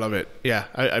 I love it. Yeah,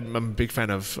 I'm a big fan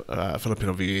of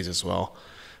Filipino VAs as well,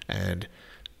 and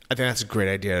I think that's a great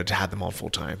idea to have them on full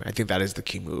time. I think that is the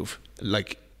key move.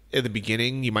 Like in the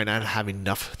beginning, you might not have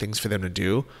enough things for them to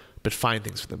do, but find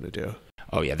things for them to do.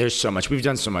 Oh yeah, there's so much. We've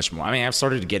done so much more. I've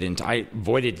started to get into, I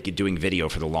avoided doing video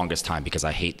for the longest time because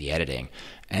I hate the editing.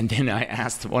 And then I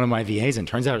asked one of my VAs and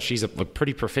turns out she's a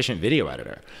pretty proficient video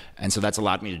editor. And so that's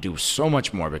allowed me to do so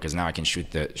much more because now I can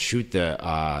shoot the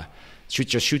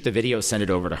video, send it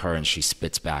over to her, and she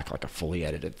spits back like a fully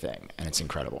edited thing. And it's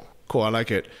incredible. Cool, I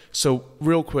like it. So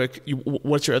real quick,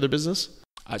 what's your other business?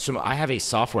 So I have a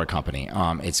software company.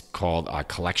 It's called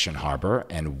Collection Harbor,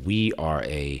 and we are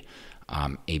a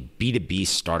B2B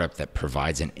startup that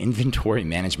provides an inventory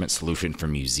management solution for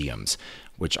museums,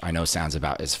 which I know sounds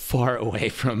about as far away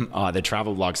from the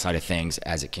travel blog side of things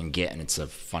as it can get. And it's a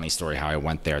funny story how I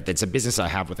went there. It's a business I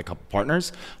have with a couple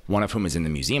partners, one of whom is in the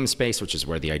museum space, which is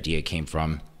where the idea came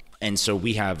from. And so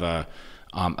we have a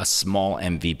small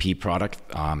MVP product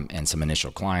and some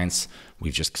initial clients.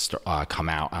 We've just come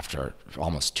out after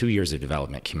almost 2 years of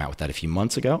development, came out with that a few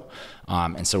months ago.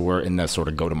 And so we're in the sort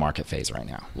of go-to-market phase right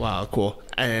now. Wow, cool.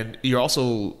 And you're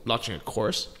also launching a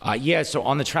course? Yeah, so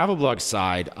on the travel blog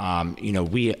side,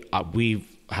 we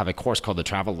have a course called the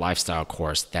Travel Lifestyle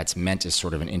Course that's meant as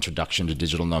sort of an introduction to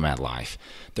digital nomad life.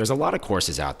 There's a lot of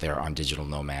courses out there on digital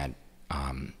nomad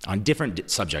on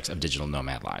different subjects of digital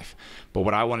nomad life. But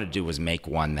what I wanted to do was make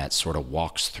one that sort of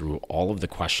walks through all of the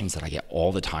questions that I get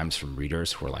all the times from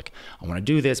readers who are like, I want to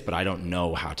do this, but I don't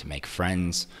know how to make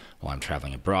friends while I'm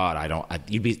traveling abroad.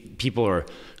 People are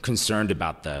concerned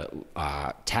about the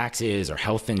taxes or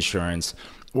health insurance,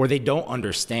 or they don't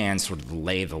understand sort of the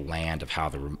lay of the land of how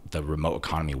the remote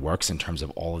economy works in terms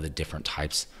of all of the different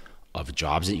types of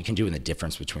jobs that you can do and the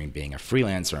difference between being a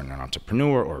freelancer and an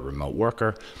entrepreneur or a remote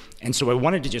worker. And so I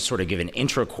wanted to just sort of give an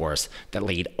intro course that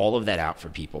laid all of that out for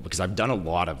people, because I've done a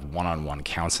lot of one-on-one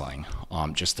counseling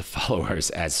just to followers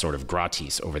as sort of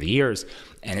gratis over the years.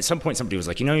 And at some point somebody was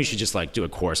like, you should just like do a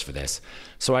course for this.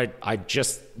 So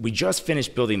we just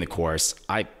finished building the course.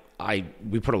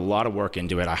 We put a lot of work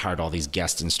into it. I hired all these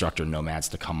guest instructor nomads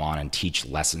to come on and teach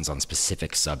lessons on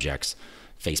specific subjects,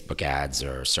 Facebook ads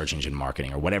or search engine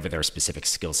marketing or whatever their specific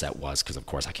skill set was, because of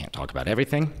course I can't talk about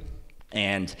everything.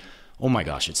 And oh my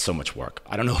gosh, it's so much work.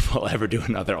 I don't know if I'll ever do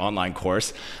another online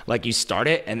course. Like you start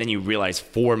it and then you realize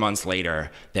 4 months later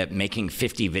that making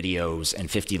 50 videos and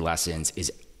 50 lessons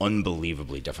is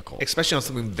unbelievably difficult. Especially on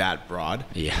something that broad.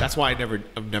 Yeah. That's why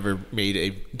I've never made a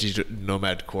digital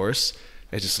nomad course.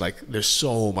 It's just like, there's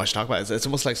so much to talk about. It's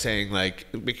almost like saying like,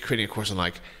 creating a course on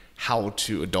like how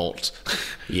to adult.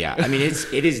 Yeah.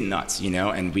 It is nuts,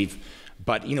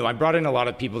 but I brought in a lot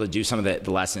of people to do some of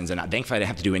the lessons, and thankfully I didn't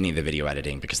have to do any of the video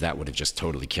editing because that would have just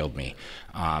totally killed me.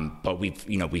 But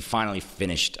we finally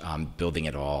finished building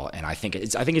it all, and I think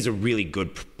it's a really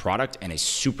good product and a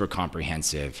super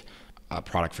comprehensive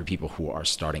product for people who are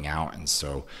starting out. And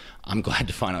so I'm glad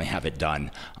to finally have it done.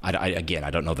 I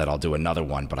don't know that I'll do another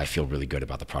one, but I feel really good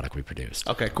about the product we produced.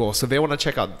 Okay, cool. So they want to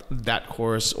check out that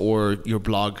course or your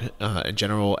blog in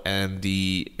general and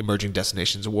the Emerging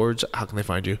Destinations Awards. How can they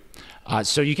find you?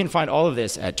 So you can find all of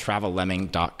this at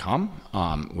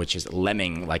travellemming.com, which is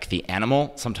lemming like the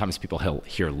animal. Sometimes people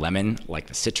hear lemon like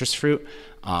the citrus fruit.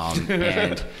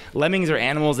 And lemmings are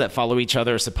animals that follow each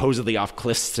other supposedly off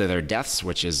cliffs to their deaths,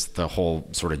 which is the whole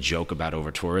sort of joke about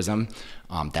over-tourism.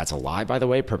 That's a lie, by the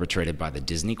way, perpetrated by the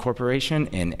Disney Corporation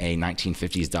in a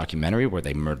 1950s documentary where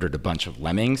they murdered a bunch of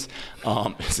lemmings.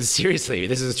 So seriously,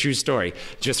 this is a true story,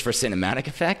 just for cinematic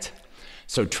effect.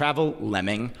 So travel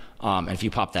lemming, and if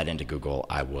you pop that into Google,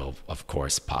 I will, of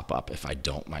course, pop up. If I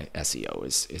don't, my SEO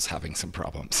is having some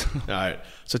problems. All right.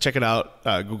 So check it out.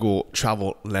 Google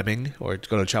travel lemming or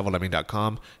go to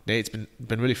travellemming.com. Nate, it's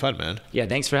been really fun, man. Yeah,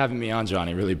 thanks for having me on,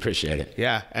 Johnny. Really appreciate it.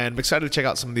 Yeah, and I'm excited to check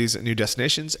out some of these new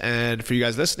destinations. And for you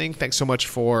guys listening, thanks so much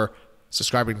for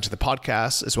subscribing to the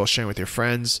podcast, as well as sharing with your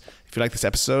friends. If you like this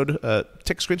episode,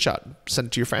 take a screenshot, send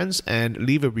it to your friends, and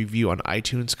leave a review on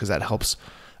iTunes because that helps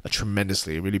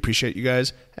tremendously. Really appreciate you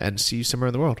guys, and see you somewhere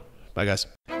in the world. Bye, guys.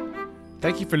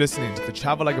 Thank you for listening to the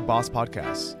Travel Like a Boss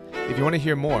podcast. If you want to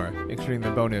hear more, including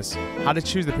the bonus How to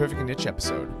Choose the Perfect Niche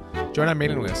episode, join our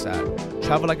mailing list at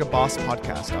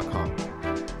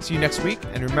travellikeabosspodcast.com. See you next week,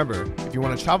 and remember, if you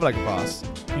want to travel like a boss,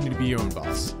 you need to be your own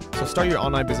boss. So start your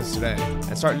online business today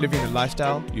and start living the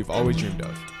lifestyle you've always dreamed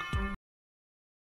of.